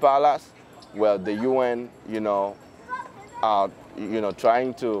to the palace, where the UN, you know, are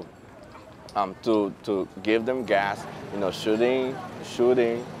trying to give them gas, you know,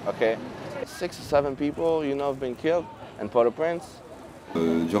 shooting, okay. 6 or 7 people, you know, have been killed in Port-au-Prince.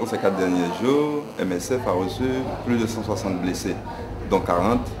 Durant ces 4 derniers jours, MSF a reçu plus de 160 blessés, dont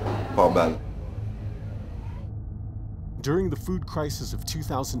 40 par balle. During the food crisis of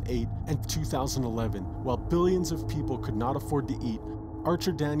 2008 and 2011, while billions of people could not afford to eat,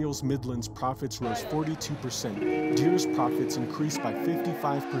 Archer Daniels Midland's profits rose 42%, Deere's profits increased by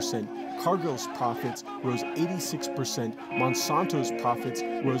 55%, Cargill's profits rose 86%, Monsanto's profits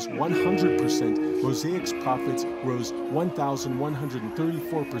rose 100%, Mosaic's profits rose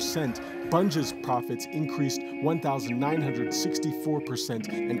 1,134%, Bunge's profits increased 1,964%,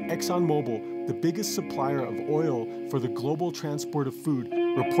 and ExxonMobil, the biggest supplier of oil for the global transport of food,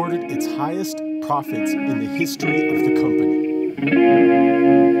 reported its highest profits in the history of the company.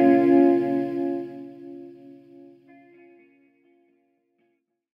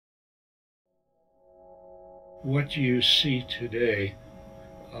 What you see today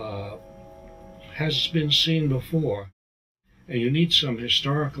has been seen before, and you need some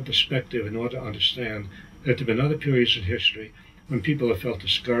historical perspective in order to understand that there have been other periods in history when people have felt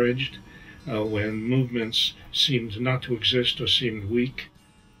discouraged, when movements seemed not to exist or seemed weak,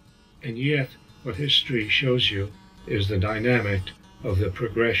 and yet what history shows you is the dynamic of the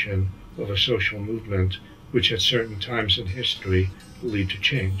progression of a social movement, which at certain times in history lead to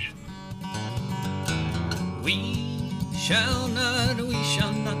change. We shall not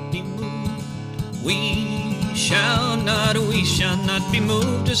be moved. We shall not be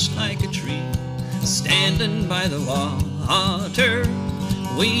moved, just like a tree standing by the water.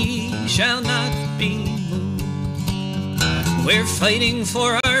 We shall not be moved. We're fighting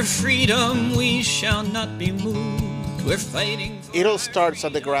for our freedom. We shall not be moved. We're fighting. It all starts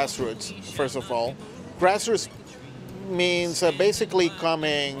at the grassroots, first of all. Grassroots means basically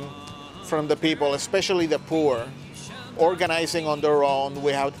coming from the people, especially the poor, organizing on their own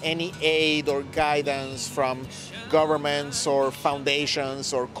without any aid or guidance from governments or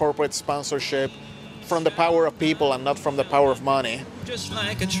foundations or corporate sponsorship, from the power of people and not from the power of money. Just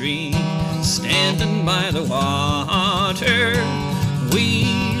like a tree standing by the water, we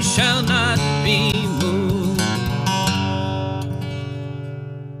shall not be moved.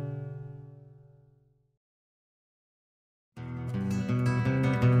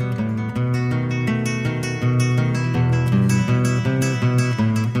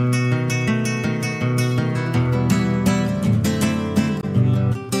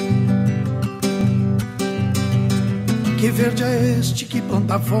 Que verde é este que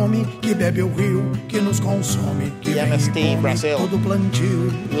planta fome, que bebe o rio, que nos consome, que the MST in Brazil, todo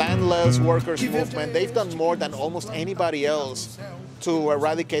plantio. Landless workers movement, they've done more than almost anybody else to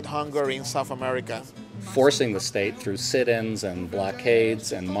eradicate hunger in South America. Forcing the state through sit-ins and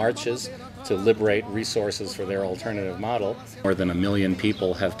blockades and marches to liberate resources for their alternative model. More than 1 million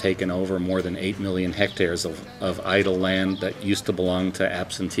people have taken over more than 8 million hectares of idle land that used to belong to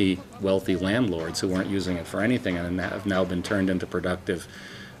absentee wealthy landlords who weren't using it for anything and have now been turned into productive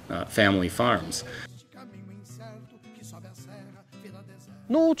family farms.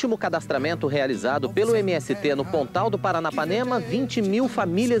 No último cadastramento realizado pelo MST no Pontal do Paranapanema, 20 mil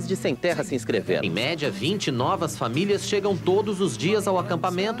famílias de sem terra se inscreveram. Em média, 20 novas famílias chegam todos os dias ao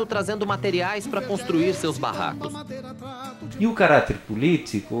acampamento trazendo materiais para construir seus barracos. E o caráter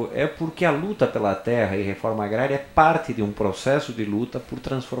político é porque a luta pela terra e reforma agrária é parte de um processo de luta por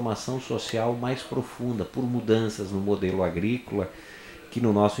transformação social mais profunda, por mudanças no modelo agrícola, que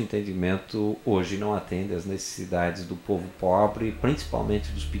no nosso entendimento hoje não atende às necessidades do povo pobre,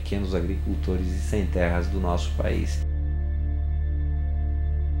 principalmente dos pequenos agricultores e sem terras do nosso país.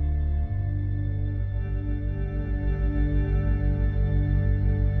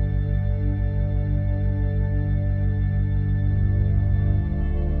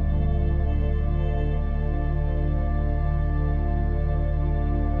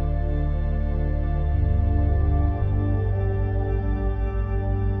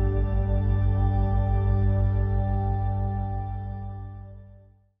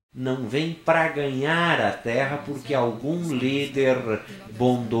 Não vem para ganhar a terra porque algum líder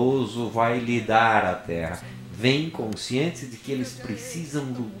bondoso vai lhe dar a terra. Vem conscientes de que eles precisam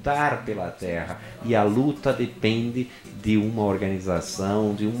lutar pela terra e a luta depende de uma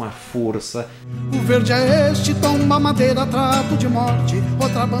organização, de uma força. O verde é este, tomba madeira, trato de morte,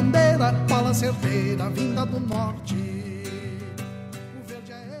 outra bandeira, bala certeira, vinda do norte. O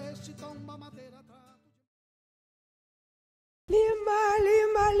verde é este, tomba madeira, trato de... Lima,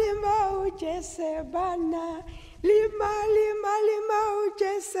 lima, lima, uje sebana. Lima, lima, lima,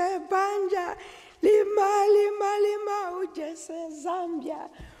 uje sebanja. Lima, lima, lima, uje se Zambia.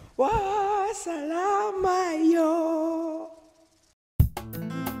 Wa salama yo.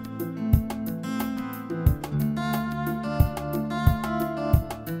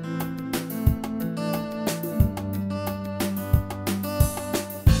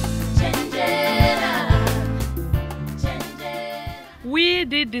 We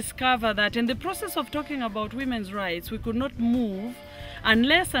did discover that in the process of talking about women's rights, we could not move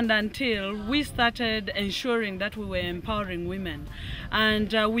unless and until we started ensuring that we were empowering women.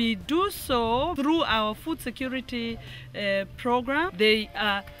 And we do so through our food security program. They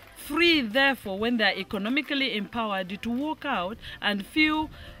are free, therefore, when they are economically empowered, to walk out and feel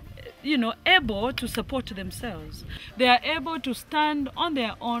able to support themselves. They are able to stand on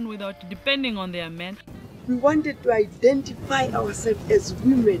their own without depending on their men. We wanted to identify ourselves as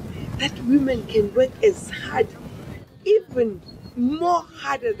women, that women can work as hard, even more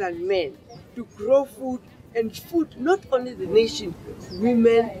harder than men, to grow food, and food not only the nation,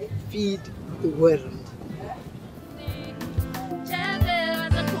 women feed the world.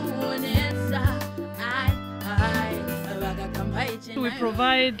 We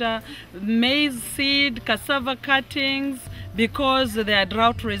provide maize seed, cassava cuttings, because they are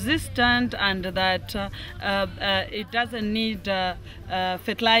drought resistant and that it doesn't need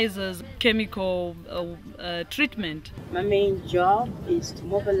fertilizers, chemical treatment. My main job is to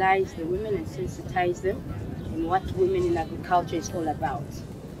mobilize the women and sensitize them in what women in agriculture is all about.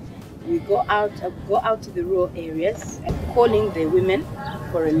 We go out to the rural areas and calling the women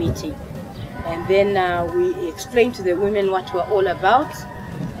for a meeting. And then we explain to the women what we're all about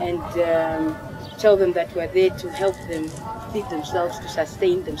and tell them that we're there to help them feed themselves, to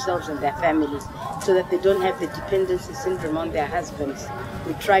sustain themselves and their families, so that they don't have the dependency syndrome on their husbands.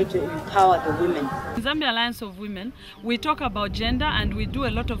 We try to empower the women. In Zambia Alliance of Women, we talk about gender and we do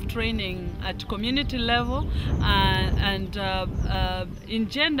a lot of training at community level. In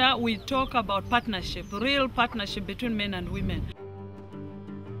gender, we talk about partnership, real partnership between men and women.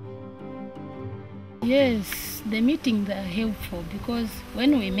 Yes, the meetings are helpful because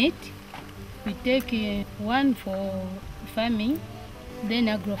when we meet, we take one for farming, then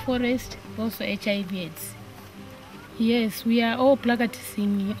agroforest, also HIV/AIDS. Yes, we are all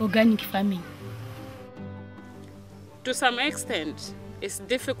practicing organic farming. To some extent, it's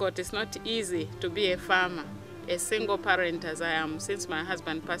difficult, it's not easy to be a farmer, a single parent as I am, since my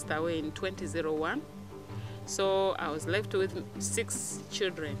husband passed away in 2001. So I was left with 6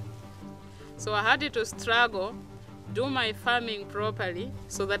 children. So I had to struggle, do my farming properly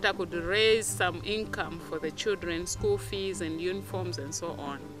so that I could raise some income for the children, school fees and uniforms and so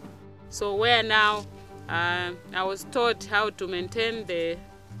on. So where now I was taught how to maintain the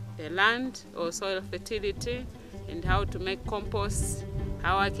land or soil fertility and how to make compost,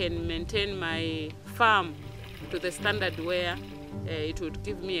 how I can maintain my farm to the standard where it would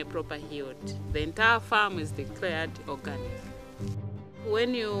give me a proper yield. The entire farm is declared organic.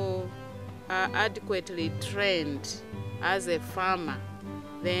 When you are adequately trained as a farmer,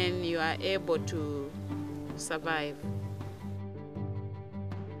 then you are able to survive.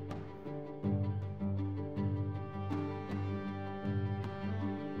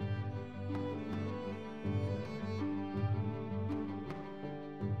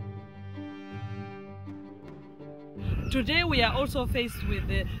 Today we are also faced with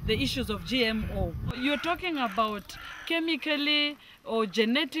the issues of GMO. You're talking about chemically or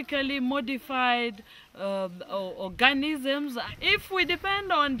genetically modified organisms. If we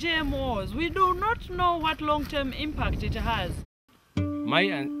depend on GMOs, we do not know what long-term impact it has.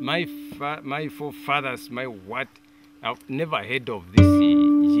 My forefathers, I've never heard of this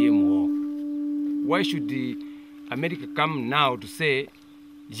GMO. Why should America come now to say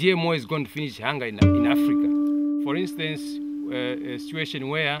GMO is going to finish hunger in Africa? For instance, a situation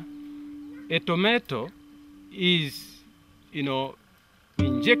where a tomato is,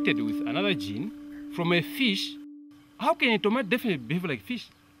 injected with another gene from a fish. How can a tomato definitely behave like fish?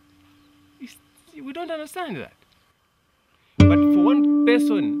 We don't understand that. But for one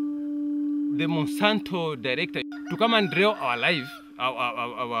person, the Monsanto director, to come and draw our life,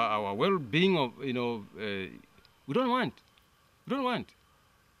 our well-being of, we don't want. We don't want.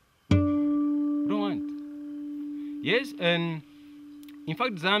 We don't want. Yes, and in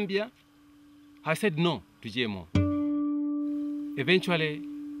fact, Zambia has said no to GMO. Eventually,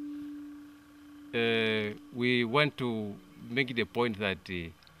 we want to make the point that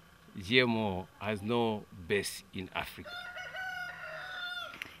GMO has no base in Africa.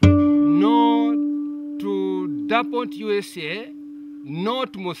 No to DuPont USA, no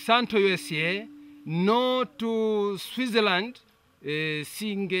to Monsanto USA, no to Switzerland,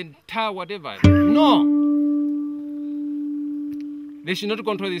 Syngenta, whatever. No! They should not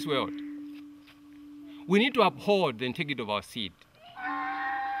control this world. We need to uphold the integrity of our seed.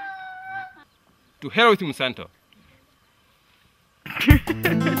 To hell with Monsanto.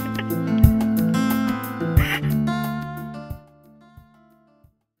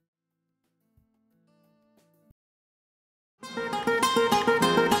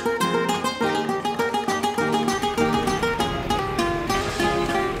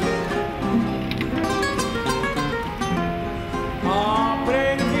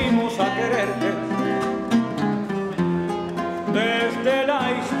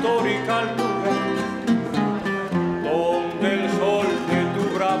 la histórica altura, donde el sol de tu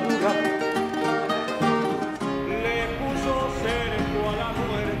bravura le puso cerco a la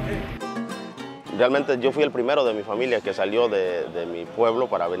muerte. Realmente yo fui el primero de mi familia que salió de mi pueblo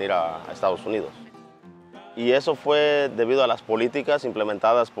para venir a Estados Unidos. Y eso fue debido a las políticas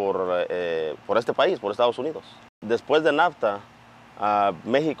implementadas por este país, por Estados Unidos. Después de NAFTA,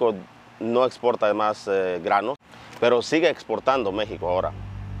 México no exporta más granos, pero sigue exportando México ahora.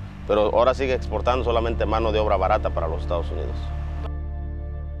 Pero ahora sigue exportando solamente mano de obra barata para los Estados Unidos.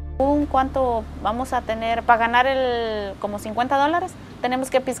 ¿Cuánto vamos a tener? Para ganar como $50, tenemos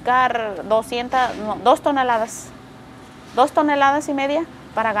que piscar 2 toneladas. 2 toneladas y media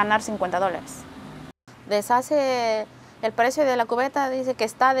para ganar $50. Deshace el precio de la cubeta, dice que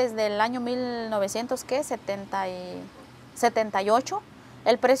está desde el año 1978.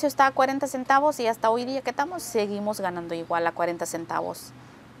 El precio está a 40 centavos y hasta hoy día que estamos, seguimos ganando igual a 40 centavos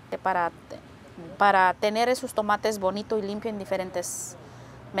para tener esos tomates bonito y limpio en diferentes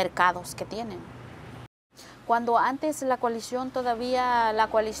mercados que tienen. Cuando antes la coalición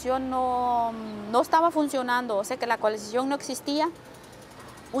no estaba funcionando, o sea que la coalición no existía,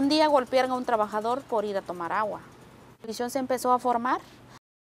 un día golpearon a un trabajador por ir a tomar agua. La coalición se empezó a formar.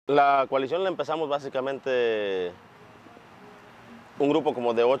 La coalición la empezamos básicamente un grupo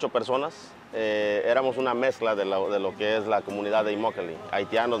como de 8 personas. Éramos una mezcla de lo que es la comunidad de Immokalee,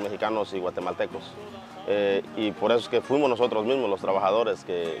 haitianos, mexicanos y guatemaltecos. Y por eso es que fuimos nosotros mismos, los trabajadores,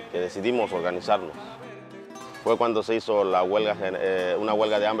 que decidimos organizarnos. Fue cuando se hizo una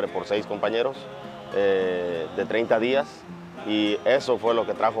huelga de hambre por 6 compañeros de 30 días. Y eso fue lo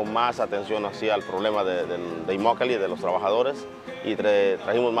que trajo más atención hacia el problema de Immokalee, de los trabajadores, y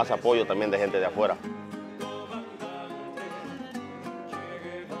trajimos más apoyo también de gente de afuera.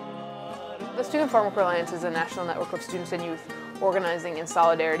 The Student Farm Worker Alliance is a national network of students and youth organizing in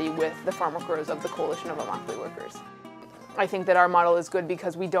solidarity with the farm workers of the Coalition of Immokalee Workers. I think that our model is good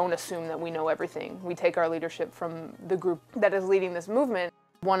because we don't assume that we know everything. We take our leadership from the group that is leading this movement.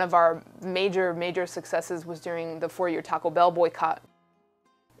 One of our major successes was during the 4-year Taco Bell boycott.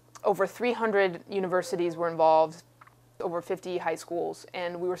 Over 300 universities were involved, over 50 high schools,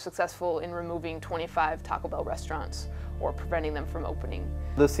 and we were successful in removing 25 Taco Bell restaurants or preventing them from opening.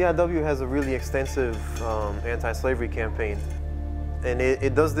 The CIW has a really extensive anti-slavery campaign, and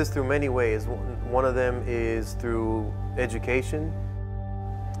it does this through many ways. One of them is through education.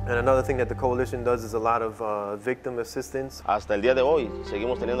 And another thing that the coalition does is a lot of victim assistance. Hasta el día de hoy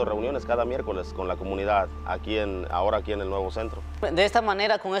seguimos teniendo reuniones cada miércoles con la comunidad ahora aquí en el nuevo centro. De esta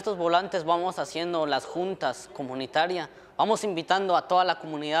manera, con estos volantes vamos haciendo las juntas comunitarias, vamos invitando a toda la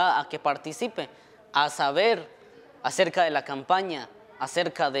comunidad a que participe, a saber acerca de la campaña,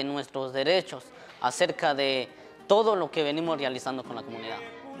 acerca de nuestros derechos, acerca de todo lo que venimos realizando con la comunidad.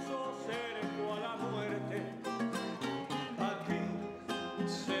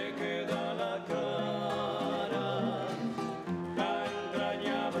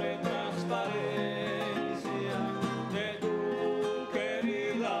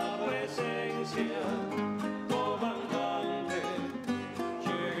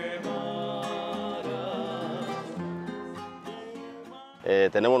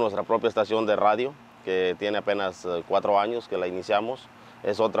 Tenemos nuestra propia estación de radio que tiene apenas 4 años que la iniciamos.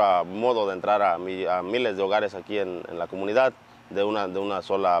 Es otro modo de entrar a miles de hogares aquí en la comunidad de una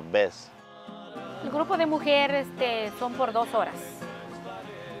sola vez. El grupo de mujeres son por 2 horas.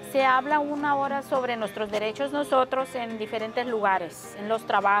 Se habla 1 hora sobre nuestros derechos nosotros en diferentes lugares, en los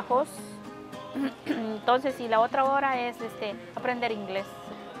trabajos. Entonces, y la otra hora es aprender inglés.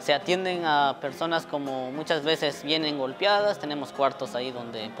 Se atienden a personas como muchas veces vienen golpeadas, tenemos cuartos ahí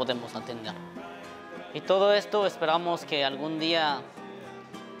donde podemos atender. Y todo esto esperamos que algún día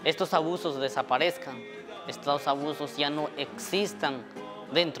estos abusos desaparezcan, estos abusos ya no existan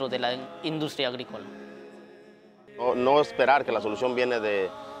dentro de la industria agrícola. No esperar que la solución viene de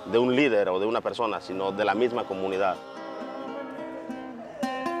un líder o de una persona, sino de la misma comunidad.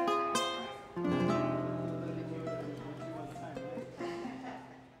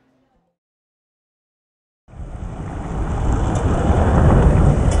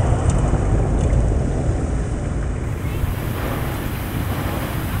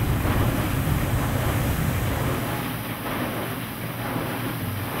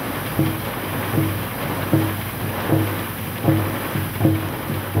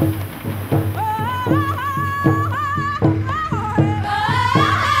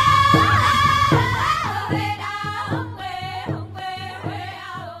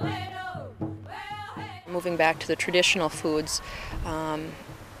 Moving back to the traditional foods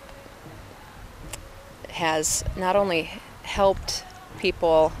has not only helped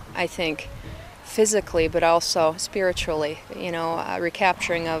people, I think, physically, but also spiritually, you know,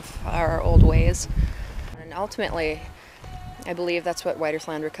 recapturing of our old ways. And ultimately, I believe that's what White Earth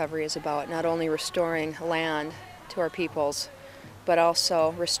Land Recovery is about, not only restoring land to our peoples, but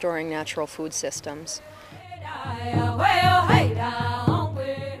also restoring natural food systems.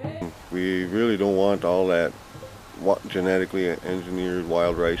 We really don't want all that genetically engineered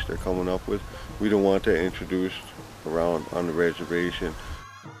wild rice they're coming up with. We don't want that introduced around on the reservation.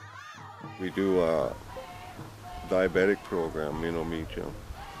 We do a diabetic program, Mino-Meecha,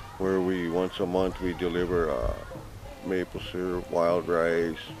 where once a month we deliver maple syrup, wild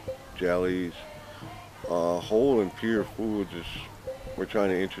rice, jellies, whole and pure foods we're trying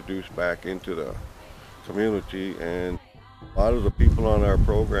to introduce back into the community. And a lot of the people on our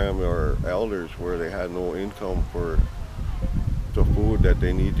program are elders where they had no income for the food that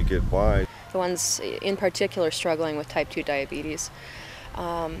they need to get by. The ones in particular struggling with type 2 diabetes.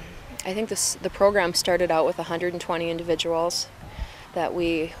 I think the program started out with 120 individuals that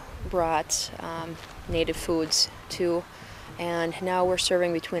we brought native foods to, and now we're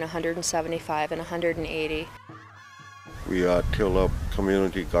serving between 175 and 180. We till up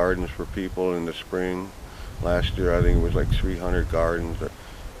community gardens for people in the spring. Last year I think it was like 300 gardens,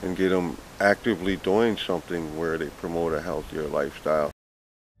 and get them actively doing something where they promote a healthier lifestyle.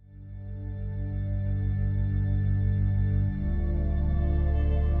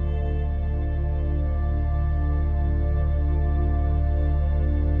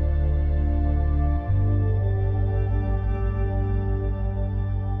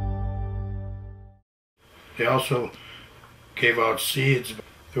 They also gave out seeds.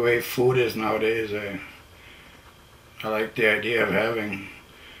 The way food is nowadays, I like the idea of having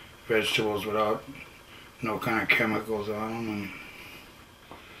vegetables without no kind of chemicals on them. And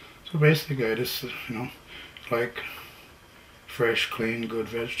so basically I just, like fresh, clean, good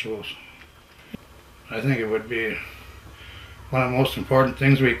vegetables. I think it would be one of the most important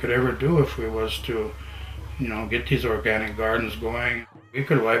things we could ever do if we was to, get these organic gardens going. We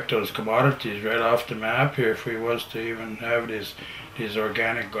could wipe those commodities right off the map here if we was to even have these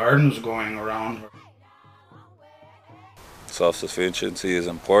organic gardens going around. Self-sufficiency is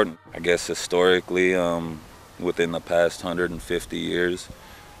important. I guess historically, within the past 150 years,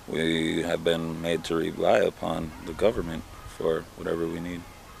 we have been made to rely upon the government for whatever we need.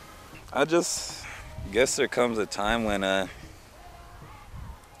 I just guess there comes a time when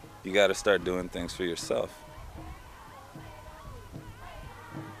you got to start doing things for yourself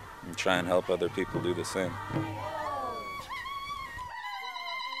and try and help other people do the same.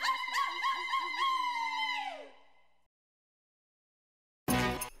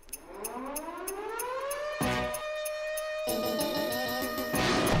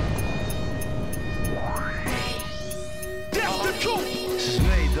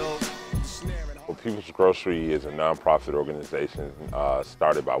 People's Grocery is a nonprofit organization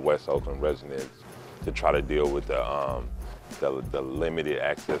started by West Oakland residents to try to deal with the limited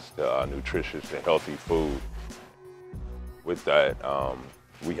access to nutritious and healthy food. With that,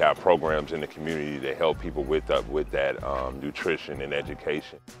 we have programs in the community to help people with that nutrition and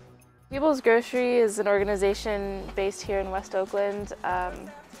education. People's Grocery is an organization based here in West Oakland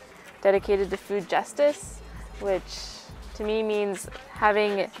dedicated to food justice, which to me means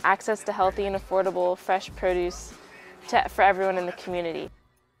having access to healthy and affordable fresh produce for everyone in the community.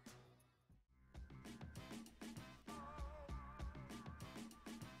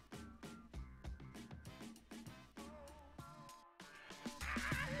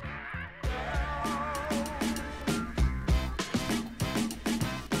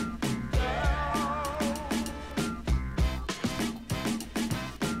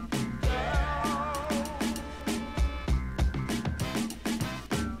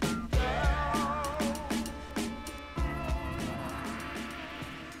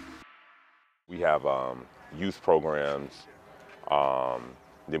 We have youth programs,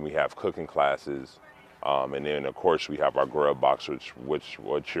 then we have cooking classes, and then of course we have our grub box, which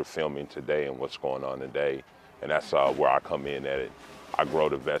what you're filming today and what's going on today, and that's where I come in at it. I grow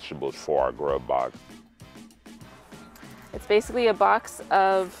the vegetables for our grub box. It's basically a box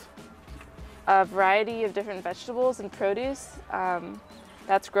of a variety of different vegetables and produce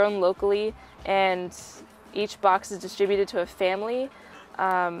that's grown locally, and each box is distributed to a family.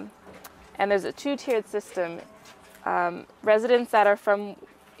 And there's a two-tiered system. Residents that are from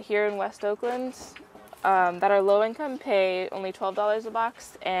here in West Oakland that are low income pay only $12 a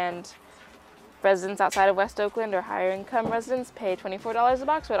box, and residents outside of West Oakland or higher income residents pay $24 a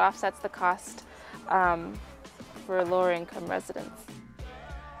box, so it offsets the cost for lower income residents.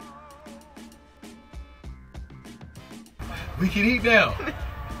 We can eat now.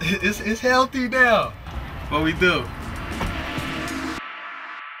 It's healthy now. What we do?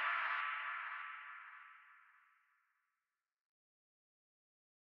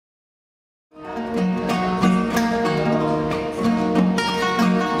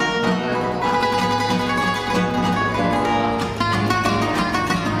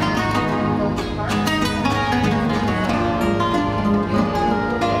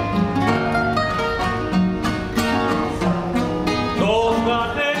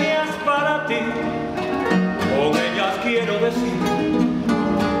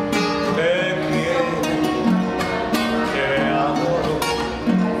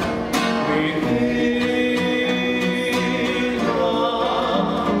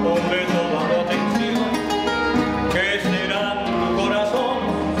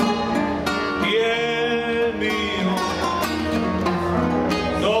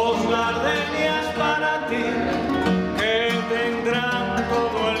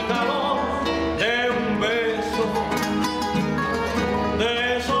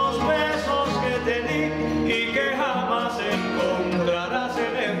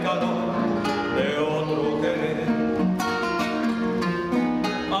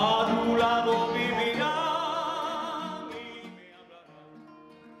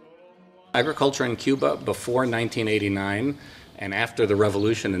 Agriculture in Cuba before 1989 and after the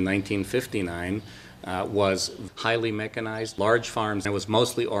revolution in 1959 was highly mechanized, large farms, and was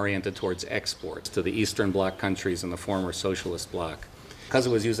mostly oriented towards exports to the Eastern Bloc countries and the former socialist bloc. Because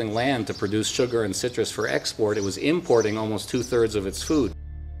it was using land to produce sugar and citrus for export, it was importing almost 2/3 of its food.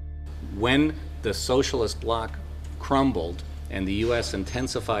 When the socialist bloc crumbled and the U.S.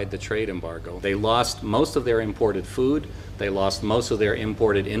 intensified the trade embargo, they lost most of their imported food, they lost most of their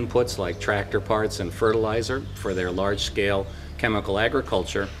imported inputs like tractor parts and fertilizer for their large-scale chemical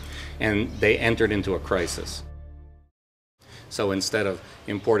agriculture, and they entered into a crisis. So instead of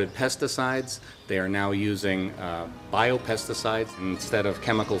imported pesticides, they are now using biopesticides. Instead of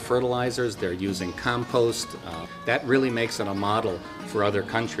chemical fertilizers, they're using compost. That really makes it a model for other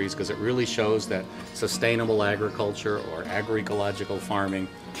countries because it really shows that sustainable agriculture or agroecological farming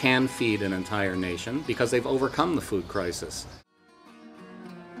can feed an entire nation because they've overcome the food crisis.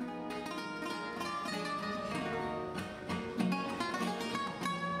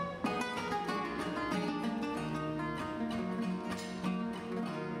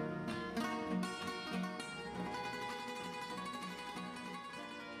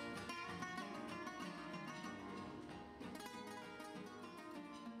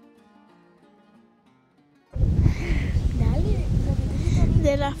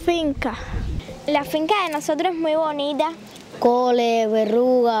 De la finca. La finca de nosotros es muy bonita. Cole,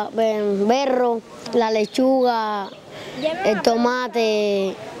 verruga, berro, la lechuga, el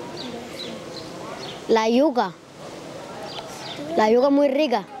tomate, la yuca. La yuca es muy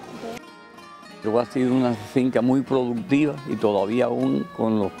rica. Pero ha sido una finca muy productiva y todavía aún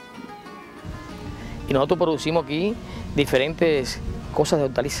con los... Y nosotros producimos aquí diferentes cosas de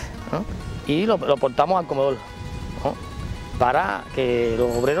hortalizas, ¿no? Y lo portamos al comedor, ¿no? Para que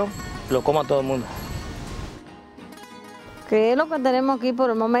los obreros lo coman todo el mundo. Que es lo que tenemos aquí por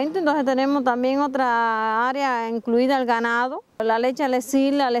el momento, entonces tenemos también otra área incluida el ganado, la leche le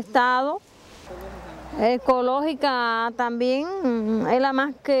sirve al Estado, ecológica también,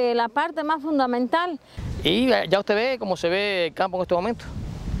 es la parte más fundamental. Y ya usted ve cómo se ve el campo en este momento,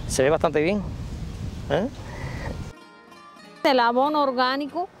 se ve bastante bien. El abono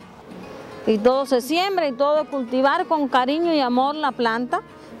orgánico, y todo se siembra y todo cultivar con cariño y amor la planta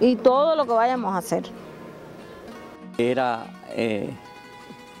y todo lo que vayamos a hacer. Era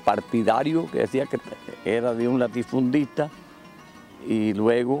partidario, que decía que era de un latifundista, y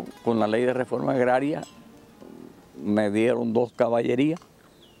luego con la ley de reforma agraria me dieron 2 caballerías,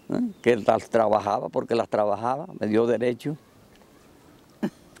 que las trabajaba, porque las trabajaba, me dio derecho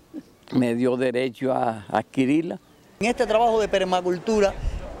a adquirirlas. En este trabajo de permacultura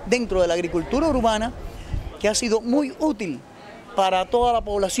dentro de la agricultura urbana, que ha sido muy útil para toda la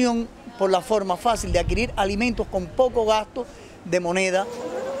población por la forma fácil de adquirir alimentos con poco gasto de moneda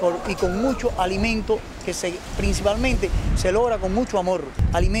y con mucho alimento que principalmente se logra con mucho amor.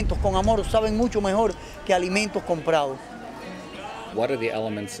 Alimentos con amor saben mucho mejor que alimentos comprados. What are the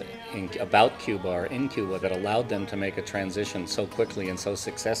elements about Cuba or in Cuba that allowed them to make a transition so quickly and so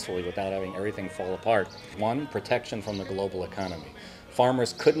successfully without having everything fall apart? One, protection from the global economy.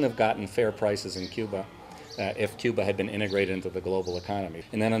 Farmers couldn't have gotten fair prices in Cuba if Cuba had been integrated into the global economy.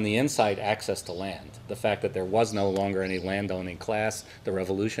 And then on the inside, access to land. The fact that there was no longer any landowning class, the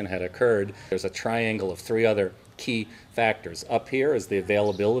revolution had occurred. There's a triangle of 3 other key factors. Up here is the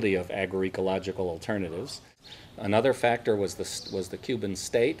availability of agroecological alternatives. Another factor was the Cuban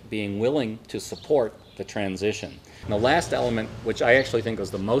state being willing to support the transition. And the last element, which I actually think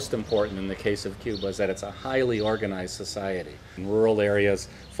was the most important in the case of Cuba, is that it's a highly organized society. In rural areas,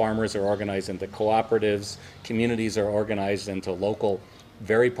 farmers are organized into cooperatives, communities are organized into local,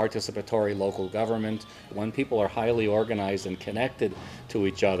 very participatory local government. When people are highly organized and connected to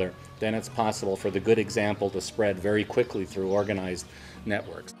each other, then it's possible for the good example to spread very quickly through organized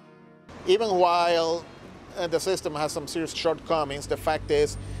networks. Even while the system has some serious shortcomings, the fact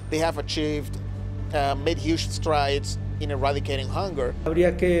is they have achieved, made huge strides in eradicating hunger.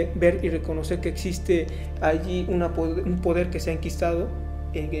 Habría que ver y reconocer que existe allí un poder que se ha enquistado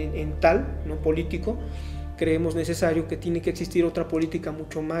en tal, no político. Creemos necesario que tiene que existir otra política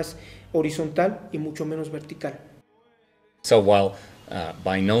mucho más horizontal y mucho menos vertical. So while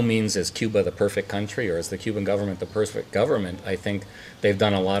by no means is Cuba the perfect country or is the Cuban government the perfect government, I think they've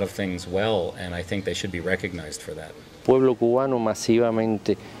done a lot of things well and I think they should be recognized for that. Pueblo cubano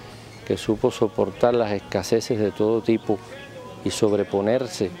masivamente que supo soportar las escaseces de todo tipo y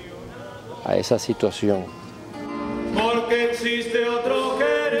sobreponerse a esa situación. Porque existe otro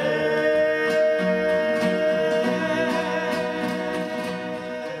querer.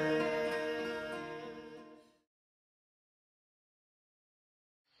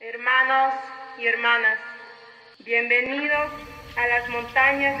 Hermanos y hermanas, bienvenidos a las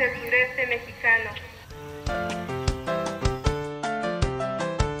montañas del sureste mexicano.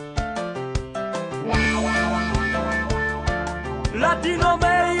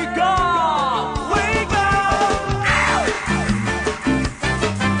 Latinoamérica, we go!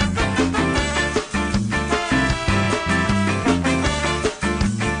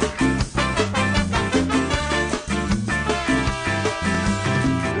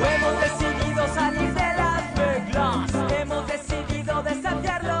 Hemos decidido salir de las reglas, hemos decidido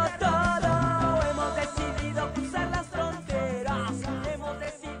desafiarlo todo, hemos decidido cruzar las fronteras, hemos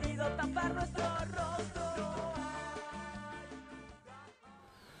decidido tapar nuestro rostro.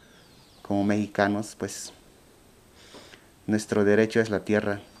 Como mexicanos, pues nuestro derecho es la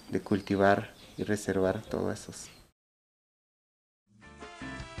tierra, de cultivar y reservar todo eso.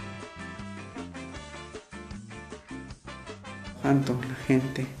 Tanto la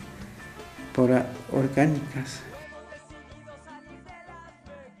gente por orgánicas.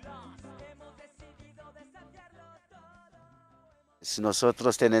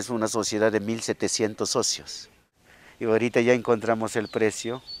 Nosotros tenemos una sociedad de 1.700 socios y ahorita ya encontramos el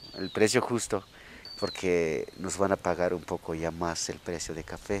precio justo, porque nos van a pagar un poco ya más el precio de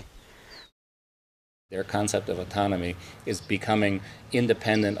café. Their concept of autonomy is becoming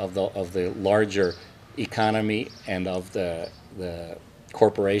independent of the larger economy and of the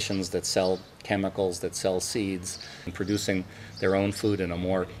corporations that sell chemicals, that sell seeds, and producing their own food in a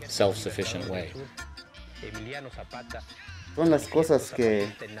more self-sufficient way. Son las cosas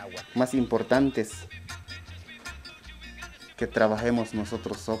más importantes que trabajemos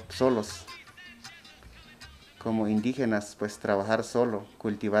nosotros solos. Como indígenas, pues trabajar solo,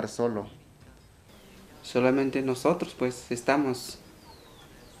 cultivar solo. Solamente nosotros pues estamos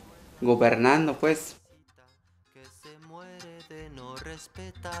gobernando pues.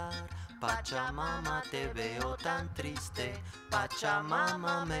 Respetar. Pachamama, te veo tan triste.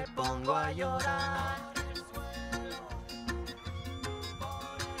 Pachamama, me pongo a llorar.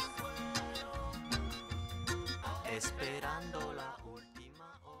 Esperando la última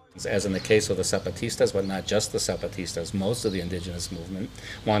hora. As in the case of the Zapatistas, but not just the Zapatistas, most of the indigenous movement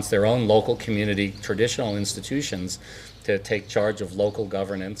wants their own local community traditional institutions to take charge of local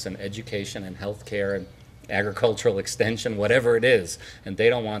governance and education and healthcare and agricultural extension, whatever it is, and they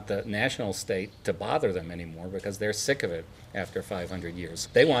don't want the national state to bother them anymore because they're sick of it after 500 years.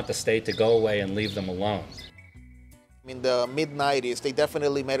 They want the state to go away and leave them alone. In the mid-90s, they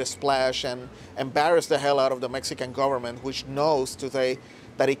definitely made a splash and embarrassed the hell out of the Mexican government, which knows today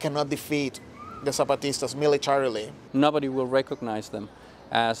that it cannot defeat the Zapatistas militarily. Nobody will recognize them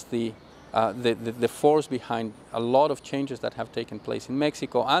as the force behind a lot of changes that have taken place in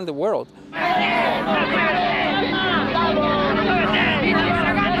Mexico and the world.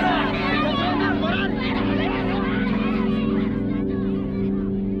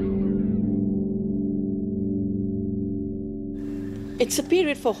 It's a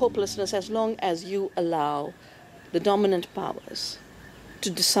period for hopelessness as long as you allow the dominant powers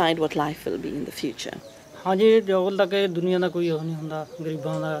to decide what life will be in the future. हाँ जी जगल तक दुनिया का कोई नहीं होता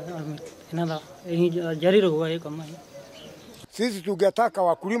गरीबां दा इन्हां दा यही जारी रहेगा ये काम है. Sisi tungetaka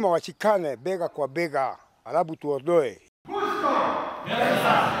wakulima washikane bega kwa bega, alafu tuondoe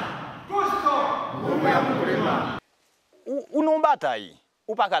nguvu ya mkulima. Unombatai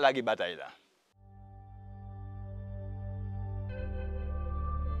upaka lagi bataila.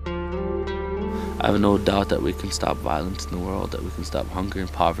 I have no doubt that we can stop violence in the world, that we can stop hunger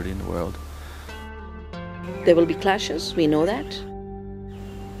and poverty in the world. There will be clashes, we know that.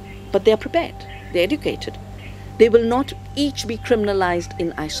 But they are prepared, they're educated. They will not each be criminalized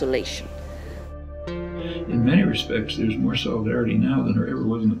in isolation. In many respects, there's more solidarity now than there ever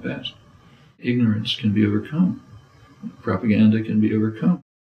was in the past. Ignorance can be overcome. Propaganda can be overcome.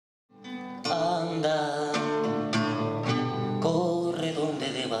 Anda, corre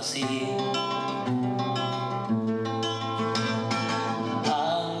donde debas ir.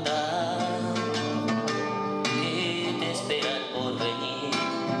 Anda, que te espera el porvenir.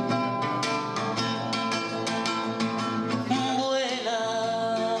 Vuela,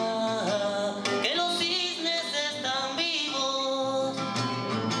 que los cisnes están vivos.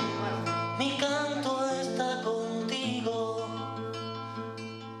 Mi canto está contigo.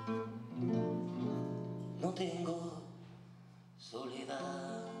 No tengo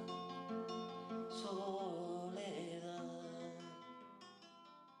soledad, soledad.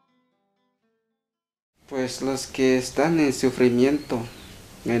 Pues los que están en sufrimiento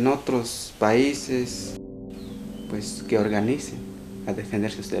en otros países, pues que organicen a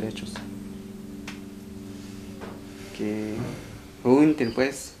defender sus derechos. Que junten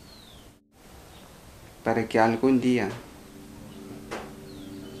pues para que algún día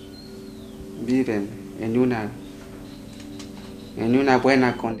viven en una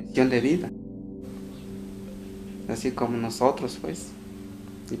buena condición de vida, así como nosotros pues,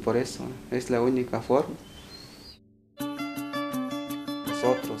 y por eso es la única forma.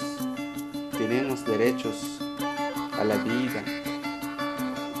 Nosotros tenemos derechos a la vida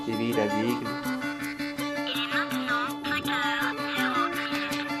y vida digna.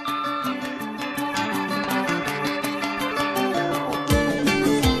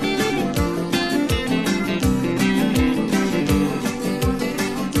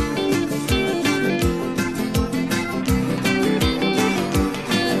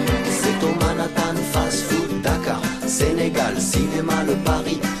 Sénégal, cinéma, le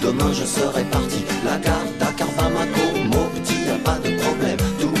Paris, demain je serai parti. La gare, Dakar, Bamako, Mopti, y a pas de problème,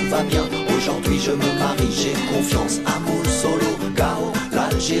 tout va bien. Aujourd'hui je me marie, j'ai confiance. Amour, Solo, Gao,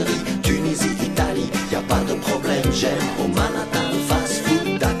 l'Algérie, Tunisie, Italie, y a pas de problème. J'aime au Manhattan, fast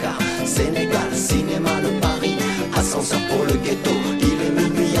food, Dakar, Sénégal, cinéma, le Paris, ascenseur pour le ghetto. Il est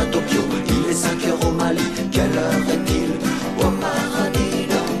minuit à Tokyo, il est 5 heures au Mali. Quelle heure est-il au paradis?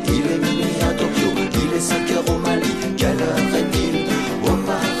 Il est minuit à Tokyo, il est 5 heures au Mali. Quelle heure est-il au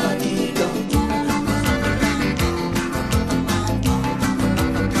paradis?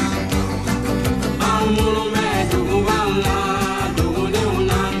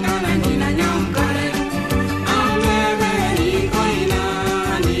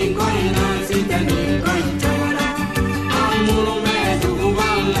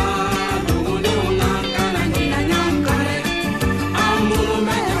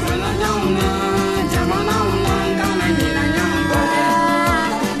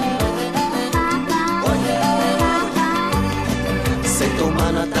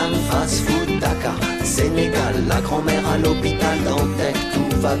 Sénégal, la grand-mère à l'hôpital Dantec,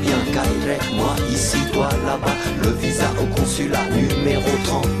 tout va bien, Caire, moi ici, toi là-bas, le visa au consulat numéro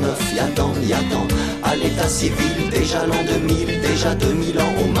 39, y'attend, à l'état civil, déjà l'an 2000, déjà 2000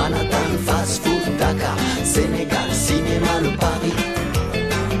 ans, au Manhattan, fast food, Dakar, Sénégal, cinéma, le Paris,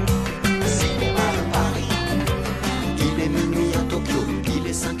 cinéma, le Paris, il est minuit à Tokyo, il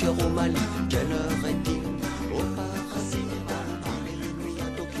est 5 heures au Mali, quelle heure est-il au paradis? Il est minuit à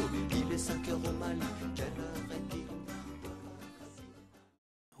Tokyo, il est 5 heures au Mali.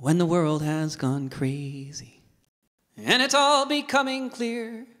 When the world has gone crazy and it's all becoming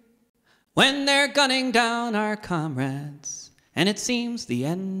clear, when they're gunning down our comrades and it seems the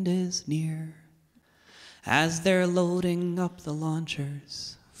end is near, as they're loading up the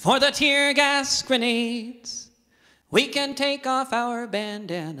launchers for the tear gas grenades, we can take off our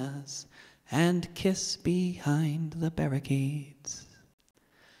bandanas and kiss behind the barricades.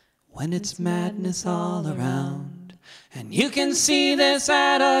 When it's madness all around, and you can see this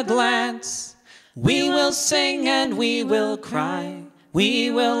at a glance, we will sing and we will cry, we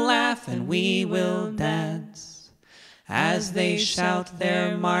will laugh and we will dance, as they shout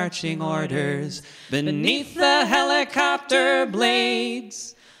their marching orders beneath the helicopter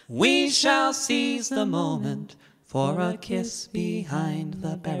blades. We shall seize the moment for a kiss behind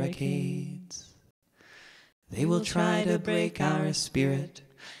the barricades. They will try to break our spirit,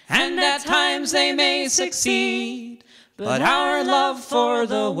 and at times they may succeed, but our love for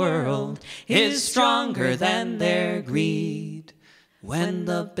the world is stronger than their greed. When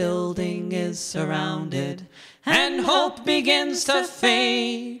the building is surrounded and hope begins to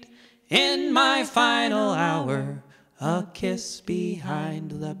fade, in my final hour, a kiss behind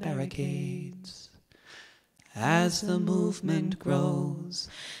the barricades. As the movement grows,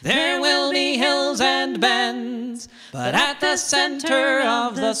 there will be hills and bends, but at the center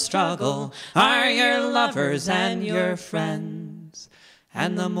of the struggle are your lovers and your friends.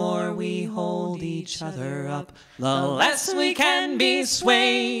 And the more we hold each other up, the less we can be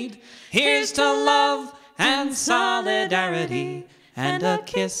swayed. Here's to love and solidarity, and a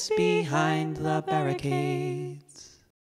kiss behind the barricades.